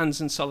organisation stands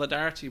in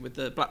solidarity with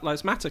the Black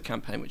Lives Matter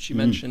campaign, which you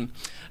mentioned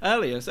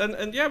earlier.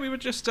 And yeah, we were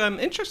just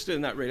interested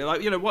in that really.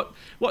 Like,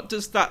 what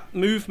does that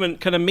movement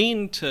kind of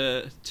mean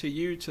to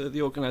you, to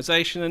the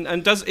organisation,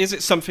 and is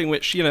it something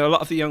which a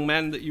lot of the young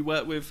men that you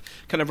work with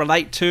kind of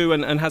relate to,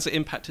 and has it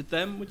impacted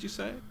them, would you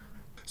say?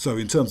 So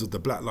in terms of the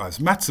Black Lives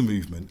Matter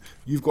movement,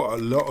 you've got a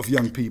lot of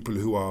young people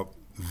who are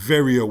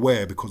very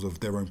aware, because of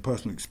their own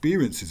personal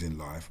experiences in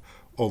life,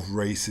 of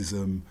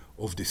racism,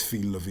 of this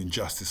feeling of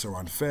injustice or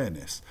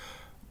unfairness.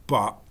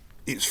 But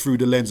it's through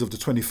the lens of the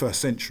 21st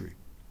century,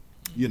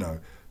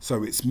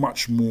 So it's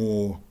much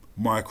more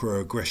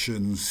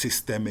microaggressions,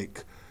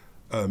 systemic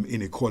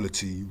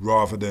inequality,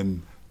 rather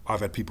than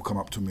I've had people come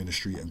up to me in the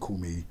street and call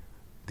me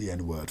the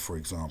N-word, for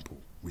example,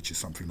 which is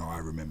something that I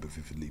remember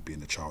vividly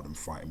being a child and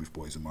fighting with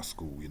boys in my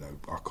school.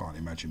 I can't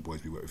imagine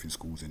boys we work with in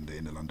schools in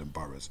the London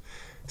boroughs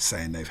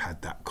saying they've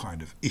had that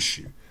kind of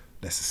issue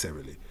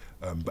necessarily,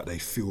 but they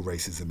feel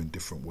racism in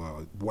different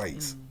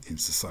ways in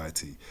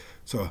society.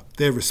 So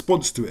their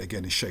response to it,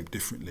 again, is shaped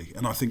differently.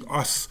 And I think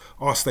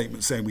our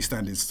statement saying we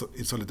stand in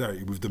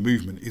solidarity with the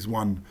movement is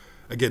one,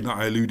 again, that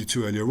I alluded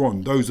to earlier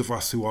on. Those of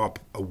us who are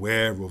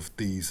aware of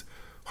these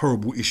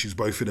horrible issues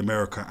both in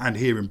America and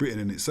here in Britain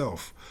in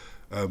itself,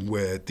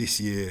 where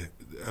this year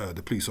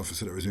the police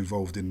officer that was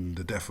involved in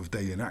the death of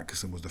Dalian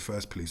Atkinson was the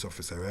first police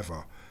officer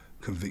ever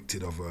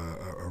convicted of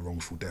a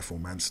wrongful death or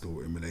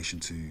manslaughter in relation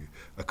to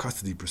a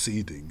custody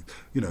proceeding.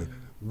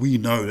 We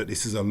know that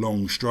this is a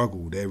long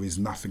struggle. There is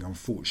nothing,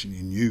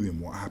 unfortunately, new in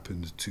what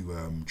happened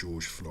to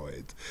George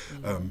Floyd.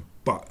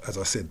 But as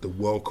I said, the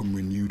welcome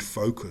renewed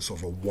focus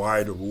of a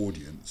wider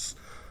audience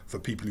for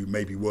people who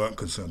maybe weren't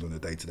concerned on a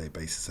day-to-day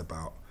basis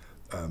about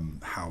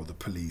how the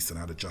police and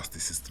how the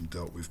justice system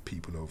dealt with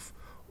people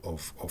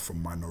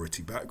from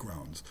minority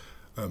backgrounds,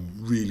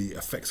 really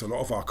affects a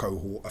lot of our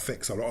cohort,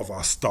 affects a lot of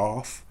our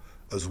staff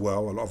as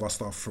well. A lot of our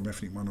staff from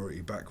ethnic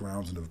minority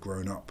backgrounds and have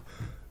grown up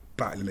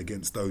battling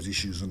against those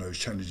issues and those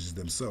challenges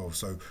themselves.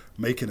 So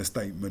making a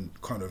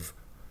statement kind of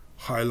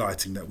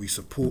highlighting that we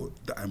support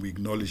that and we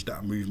acknowledge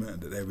that movement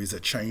and that there is a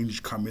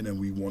change coming and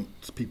we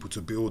want people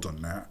to build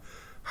on that,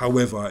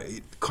 However,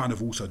 it kind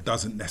of also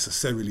doesn't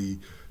necessarily,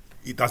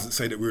 it doesn't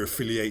say that we're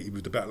affiliated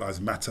with the Black Lives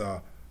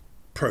Matter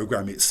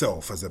program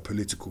itself as a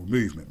political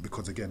movement,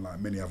 because again, like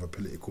many other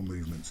political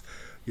movements,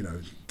 you know,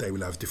 they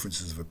will have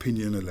differences of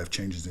opinion, they'll have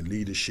changes in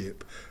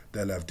leadership,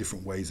 they'll have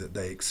different ways that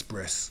they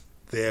express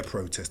their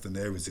protest and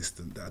their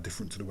resistance that are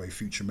different to the way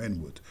Future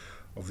Men would.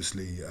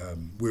 Obviously,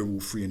 we're all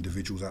free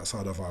individuals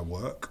outside of our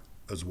work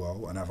as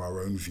well, and have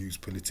our own views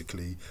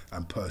politically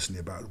and personally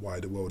about why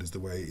the world is the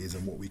way it is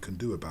and what we can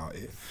do about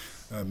it.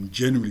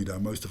 Generally though,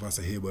 most of us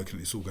are here working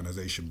at this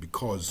organisation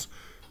because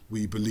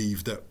we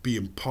believe that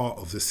being part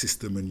of the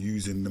system and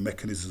using the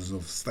mechanisms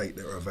of state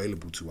that are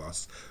available to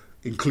us,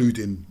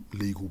 including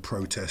legal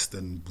protest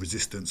and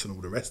resistance and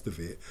all the rest of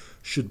it,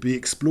 should be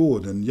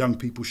explored, and young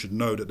people should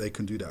know that they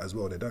can do that as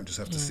well. They don't just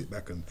have to sit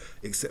back and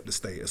accept the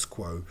status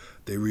quo.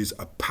 There is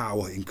a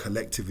power in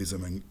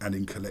collectivism and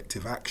in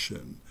collective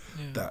action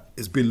that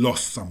has been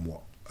lost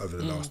somewhat over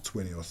the last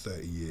 20 or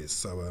 30 years.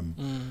 So,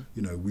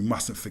 you know, we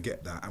mustn't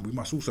forget that. And we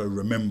must also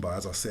remember,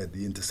 as I said,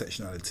 the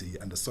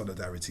intersectionality and the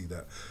solidarity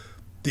that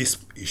this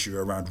issue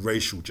around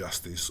racial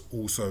justice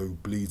also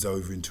bleeds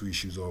over into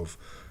issues of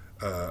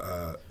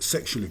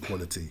sexual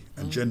equality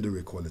and gender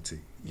equality,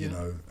 you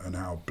know, and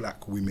how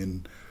black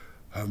women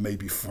are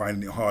maybe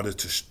finding it harder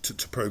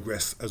to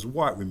progress as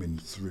white women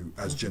through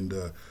as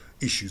gender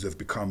issues have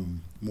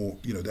become more,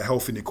 you know, the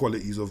health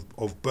inequalities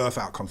of birth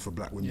outcomes for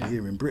black women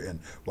here in Britain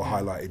were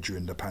highlighted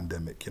during the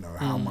pandemic, you know,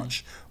 how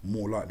much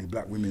more likely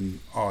black women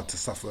are to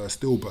suffer a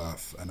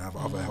stillbirth and have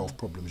other health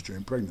problems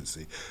during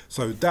pregnancy.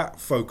 So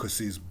that focus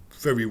is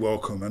very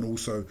welcome, and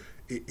also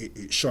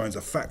it shines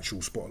a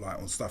factual spotlight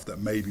on stuff that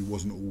maybe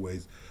wasn't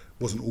always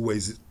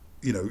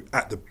you know,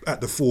 at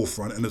the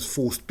forefront, and has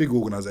forced big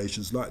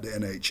organisations like the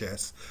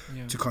NHS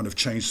to kind of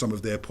change some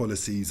of their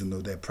policies and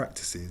their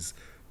practices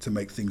to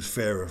make things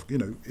fairer. You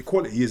know,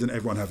 equality isn't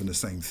everyone having the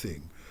same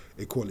thing.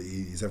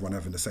 Equality is everyone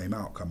having the same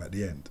outcome at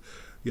the end.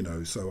 You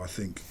know, so I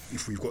think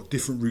if we've got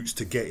different routes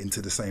to get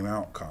into the same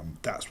outcome,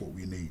 that's what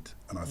we need.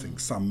 And I think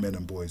some men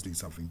and boys need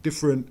something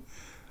different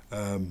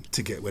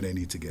to get where they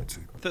need to get to.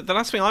 The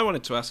last thing I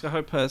wanted to ask, I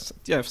hope,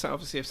 if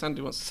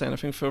Sandy wants to say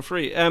anything, feel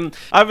free.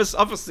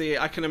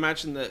 I can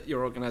imagine that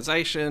your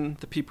organisation,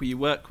 the people you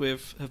work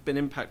with, have been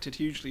impacted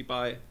hugely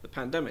by the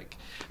pandemic.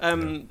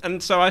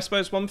 And so I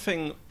suppose one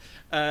thing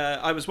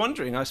I was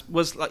wondering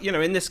was, like, you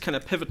know, in this kind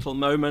of pivotal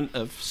moment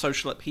of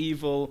social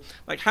upheaval,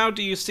 like, how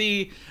do you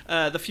see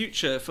the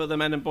future for the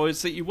men and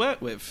boys that you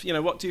work with? You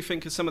know, what do you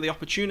think are some of the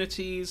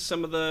opportunities,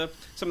 some of the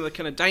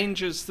kind of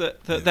dangers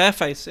that they're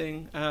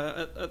facing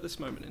at this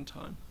moment in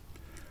time?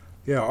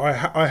 Yeah,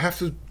 I have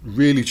to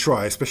really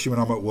try, especially when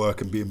I'm at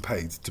work and being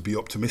paid, to be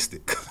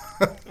optimistic.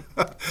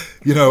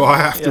 You know, I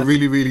have to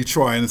really, really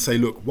try and say,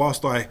 look,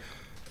 whilst I,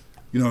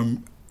 you know,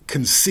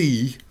 can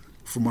see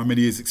from my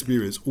many years'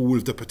 experience all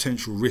of the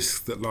potential risks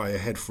that lie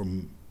ahead for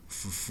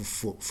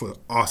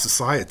our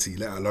society,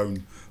 let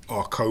alone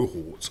our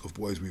cohorts of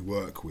boys we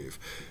work with,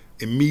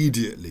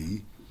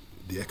 immediately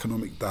the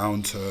economic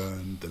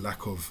downturn, the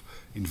lack of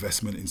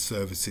investment in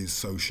services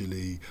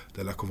socially,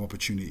 the lack of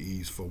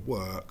opportunities for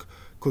work.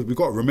 Because we've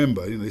got to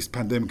remember, you know, this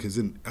pandemic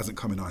hasn't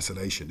come in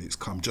isolation. It's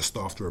come just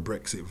after a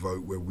Brexit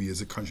vote where we as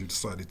a country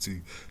decided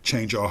to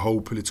change our whole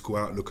political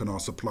outlook and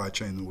our supply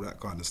chain and all that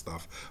kind of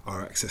stuff,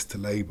 our access to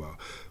labour,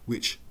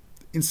 which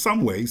in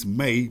some ways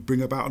may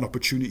bring about an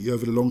opportunity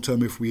over the long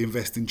term if we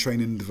invest in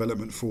training and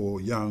development for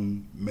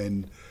young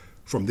men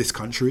from this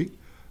country.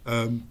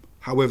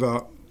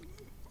 However,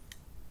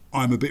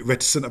 I'm a bit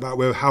reticent about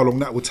how long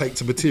that will take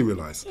to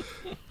materialise.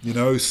 You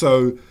know,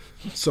 so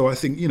I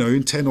think, you know,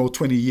 in 10 or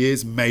 20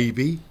 years,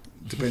 maybe,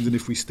 depending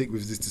if we stick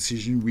with this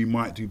decision, we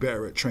might do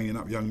better at training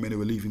up young men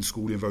who are leaving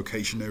school in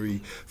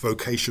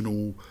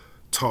vocational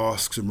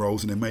tasks and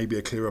roles, and there may be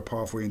a clearer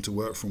pathway into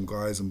work from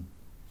guys and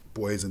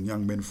boys and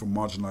young men from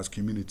marginalised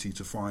community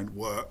to find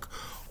work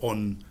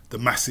on the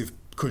massive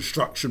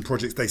construction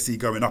projects they see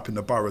going up in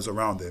the boroughs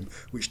around them,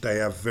 which they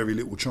have very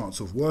little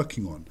chance of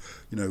working on.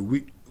 You know,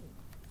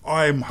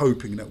 I'm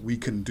hoping that we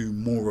can do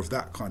more of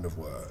that kind of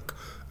work,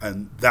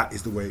 and that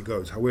is the way it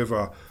goes.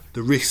 However,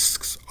 the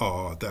risks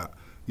are that,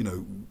 you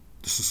know,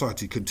 the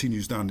society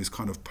continues down this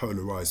kind of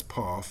polarised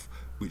path,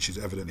 which is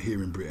evident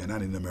here in Britain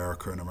and in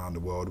America and around the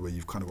world, where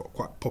you've kind of got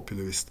quite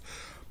populist,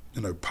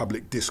 you know,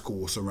 public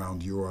discourse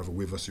around you're either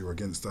with us, you're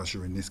against us,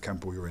 you're in this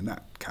camp or you're in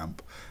that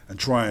camp, and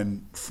try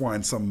and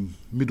find some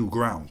middle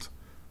ground,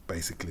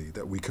 basically,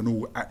 that we can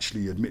all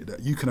actually admit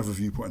that you can have a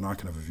viewpoint and I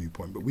can have a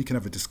viewpoint, but we can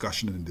have a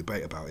discussion and a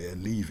debate about it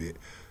and leave it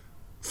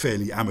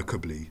fairly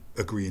amicably,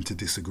 agreeing to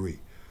disagree,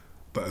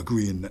 but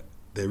agreeing that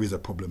there is a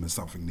problem and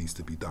something needs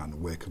to be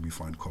done. Where can we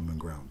find common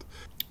ground?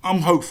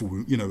 I'm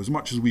hopeful, you know, as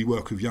much as we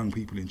work with young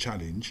people in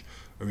Challenge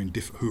who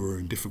are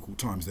in difficult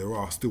times, there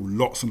are still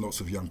lots and lots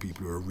of young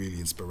people who are really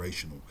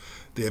inspirational.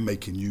 They're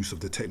making use of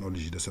the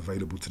technology that's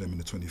available to them in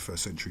the 21st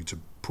century to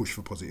push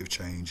for positive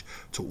change,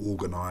 to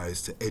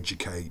organise, to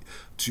educate,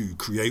 to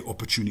create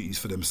opportunities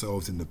for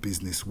themselves in the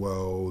business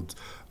world,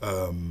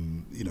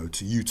 you know,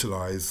 to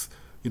utilise,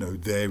 you know,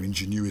 their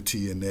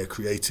ingenuity and their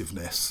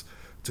creativeness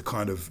to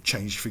kind of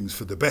change things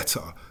for the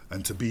better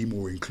and to be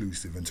more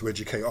inclusive and to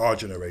educate our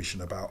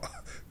generation about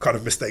kind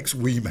of mistakes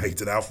we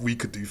made and how we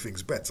could do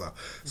things better.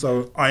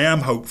 So I am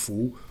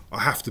hopeful. I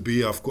have to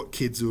be. I've got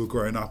kids who are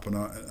growing up, and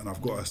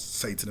I've got to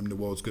say to them, the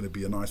world's going to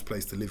be a nice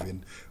place to live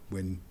in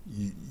when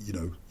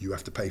you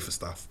have to pay for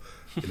stuff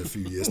in a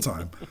few years'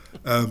 time.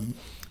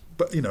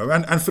 But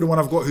and for the one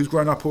I've got who's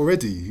grown up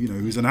already,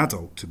 who's an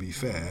adult, to be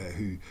fair,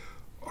 who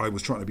I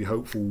was trying to be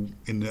hopeful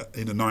in the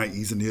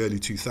 90s and the early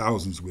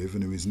 2000s with,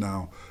 and who is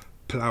now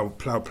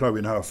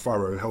plowing her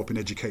furrow, helping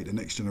educate the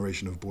next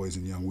generation of boys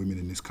and young women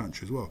in this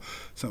country as well.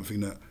 Something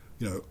that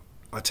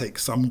I take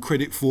some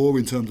credit for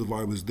in terms of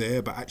I was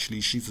there, but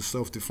actually she's a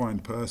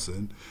self-defined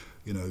person.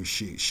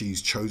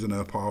 She's chosen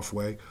her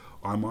pathway.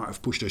 I might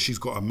have pushed her. She's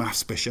got a maths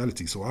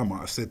speciality, so I might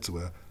have said to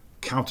her,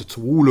 counter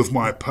to all of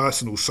my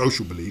personal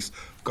social beliefs,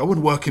 go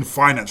and work in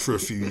finance for a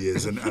few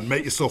years and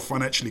make yourself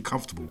financially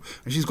comfortable.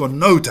 And she's gone,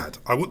 no, Dad,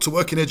 I want to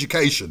work in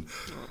education.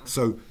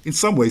 So in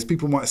some ways,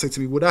 people might say to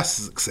me, well, that's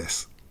a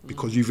success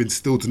because you've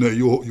instilled in her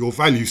your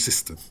value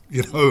system,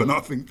 and I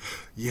think,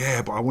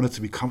 yeah, but I want her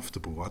to be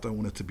comfortable. I don't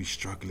want her to be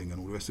struggling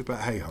and all the rest of it. But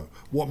hey ho,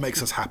 what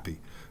makes us happy?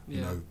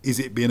 Is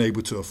it being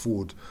able to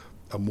afford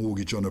a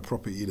mortgage on a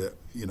property that,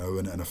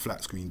 and a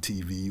flat screen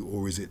TV,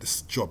 or is it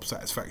the job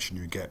satisfaction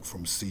you get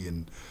from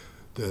seeing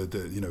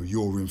the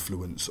your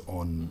influence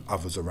on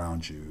others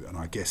around you? And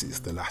I guess it's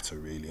the latter,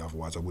 really.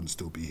 Otherwise I wouldn't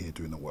still be here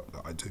doing the work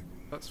that I do.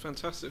 That's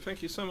fantastic.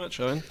 Thank you so much,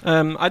 Owen.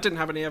 I didn't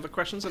have any other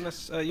questions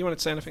unless you wanted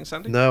to say anything,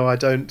 Sandy. No, I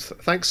don't.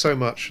 Thanks so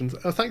much, and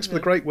thanks for the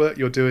great work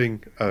you're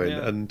doing, Owen.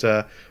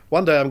 And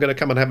one day I'm going to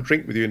come and have a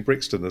drink with you in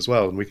Brixton as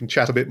well, and we can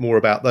chat a bit more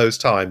about those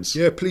times.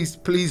 Yeah,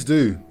 please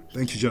do.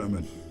 Thank you,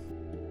 gentlemen.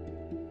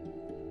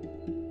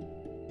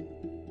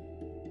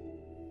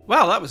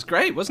 Well, that was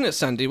great, wasn't it,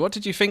 Sandy? What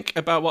did you think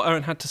about what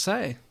Owen had to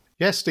say?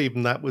 Yes,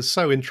 Stephen, that was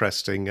so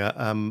interesting.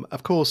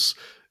 Of course,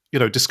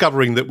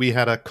 discovering that we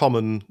had a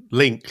common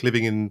link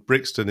living in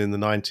Brixton in the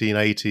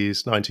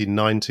 1980s,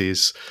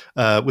 1990s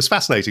was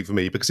fascinating for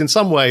me because in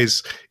some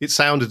ways it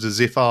sounded as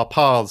if our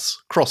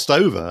paths crossed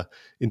over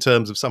in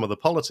terms of some of the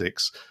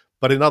politics.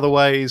 But in other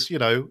ways,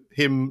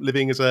 him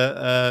living as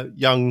a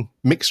young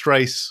mixed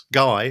race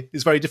guy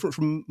is very different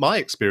from my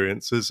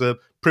experience as a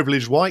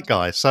privileged white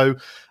guy. So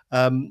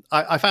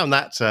I found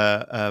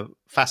that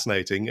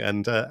fascinating.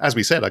 And as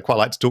we said, I'd quite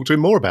like to talk to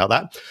him more about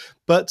that.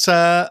 But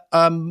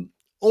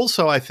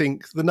also, I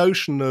think the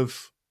notion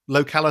of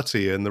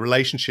locality and the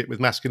relationship with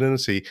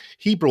masculinity,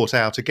 he brought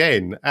out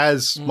again,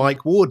 as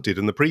Mike Ward did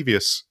in the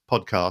previous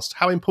podcast,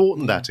 how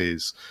important that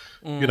is,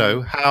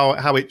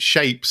 how it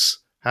shapes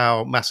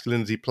how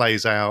masculinity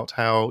plays out,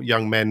 how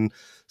young men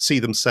see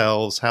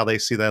themselves, how they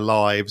see their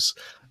lives.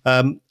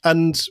 He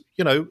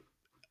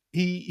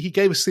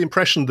gave us the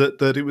impression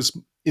that it was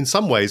in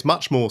some ways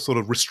much more sort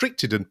of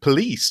restricted and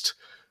policed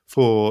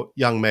for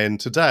young men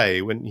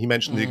today, when he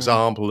mentioned the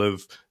example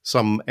of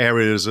some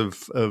areas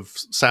of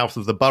south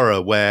of the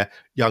borough where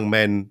young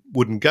men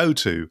wouldn't go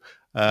to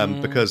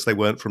because they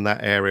weren't from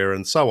that area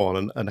and so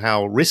on, and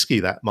how risky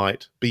that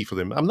might be for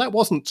them. That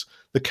wasn't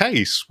the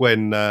case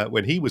when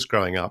he was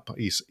growing up,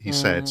 he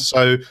said.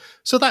 So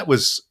that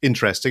was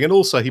interesting. And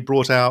also he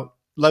brought out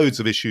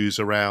loads of issues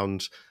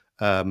around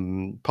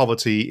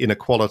poverty,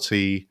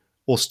 inequality,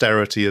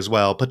 austerity as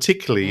well,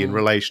 particularly in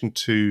relation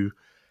to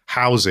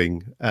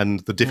housing and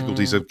the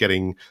difficulties of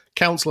getting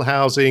council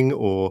housing,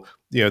 or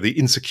the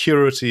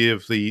insecurity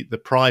of the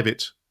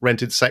private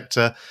rented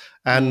sector,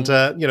 and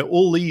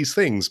all these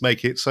things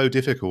make it so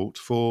difficult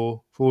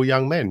for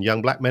young men,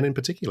 young black men in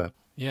particular.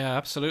 Yeah,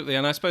 absolutely.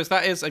 And I suppose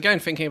that is, again,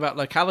 thinking about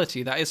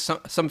locality, that is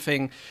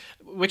something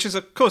which is,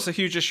 of course, a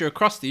huge issue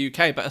across the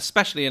UK, but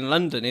especially in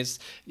London, is,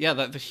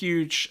 the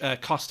huge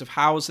cost of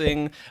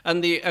housing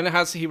and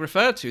as he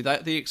referred to,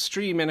 that the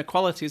extreme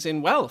inequalities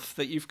in wealth,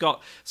 that you've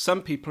got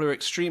some people who are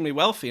extremely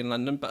wealthy in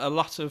London, but a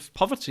lot of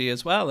poverty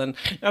as well. And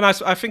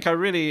I think I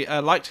really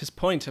liked his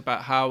point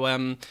about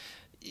how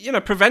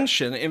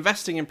prevention,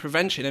 investing in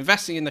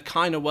the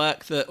kind of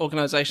work that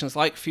organisations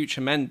like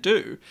Future Men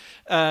do,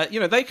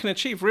 they can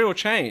achieve real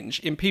change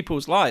in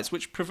people's lives,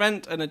 which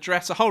prevent and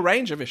address a whole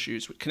range of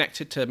issues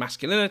connected to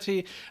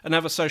masculinity and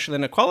other social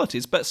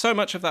inequalities. But so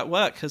much of that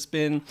work has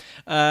been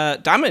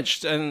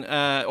damaged and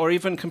or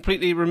even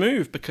completely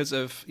removed because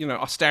of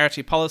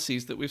austerity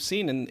policies that we've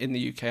seen in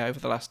the UK over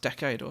the last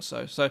decade or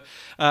so. So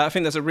I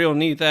think there's a real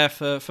need there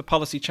for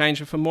policy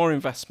change and for more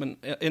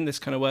investment in this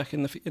kind of work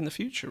in the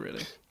future,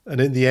 really. And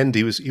in the end,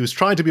 he was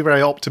trying to be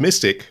very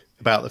optimistic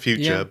about the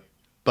future,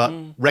 but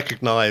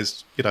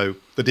recognised,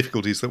 the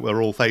difficulties that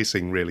we're all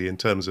facing, really, in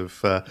terms of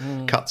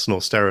cuts and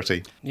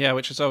austerity. Yeah,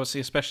 which is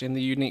obviously, especially in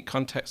the unique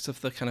context of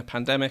the kind of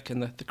pandemic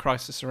and the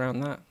crisis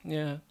around that.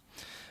 Yeah.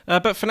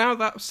 But for now,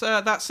 that's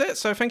it.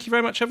 So thank you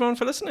very much, everyone,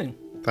 for listening.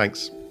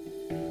 Thanks.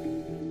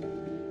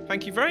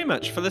 Thank you very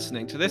much for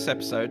listening to this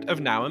episode of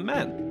Now and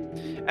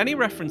Men. Any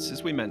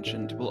references we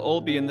mentioned will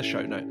all be in the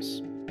show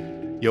notes.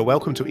 You're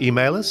welcome to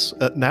email us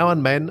at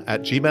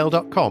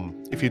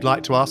nowandmen@gmail.com if you'd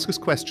like to ask us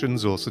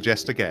questions or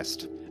suggest a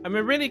guest. And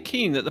we're really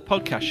keen that the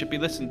podcast should be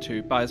listened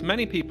to by as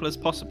many people as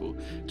possible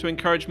to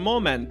encourage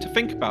more men to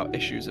think about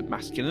issues of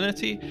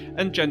masculinity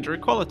and gender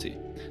equality.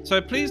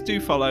 So please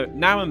do follow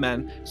Now a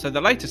Men so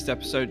the latest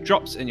episode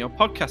drops in your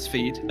podcast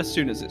feed as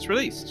soon as it's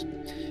released.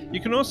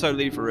 You can also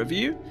leave a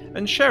review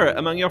and share it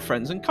among your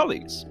friends and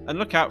colleagues, and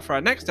look out for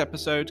our next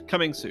episode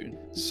coming soon.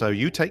 So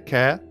you take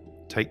care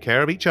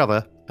of each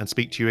other, and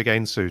speak to you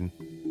again soon.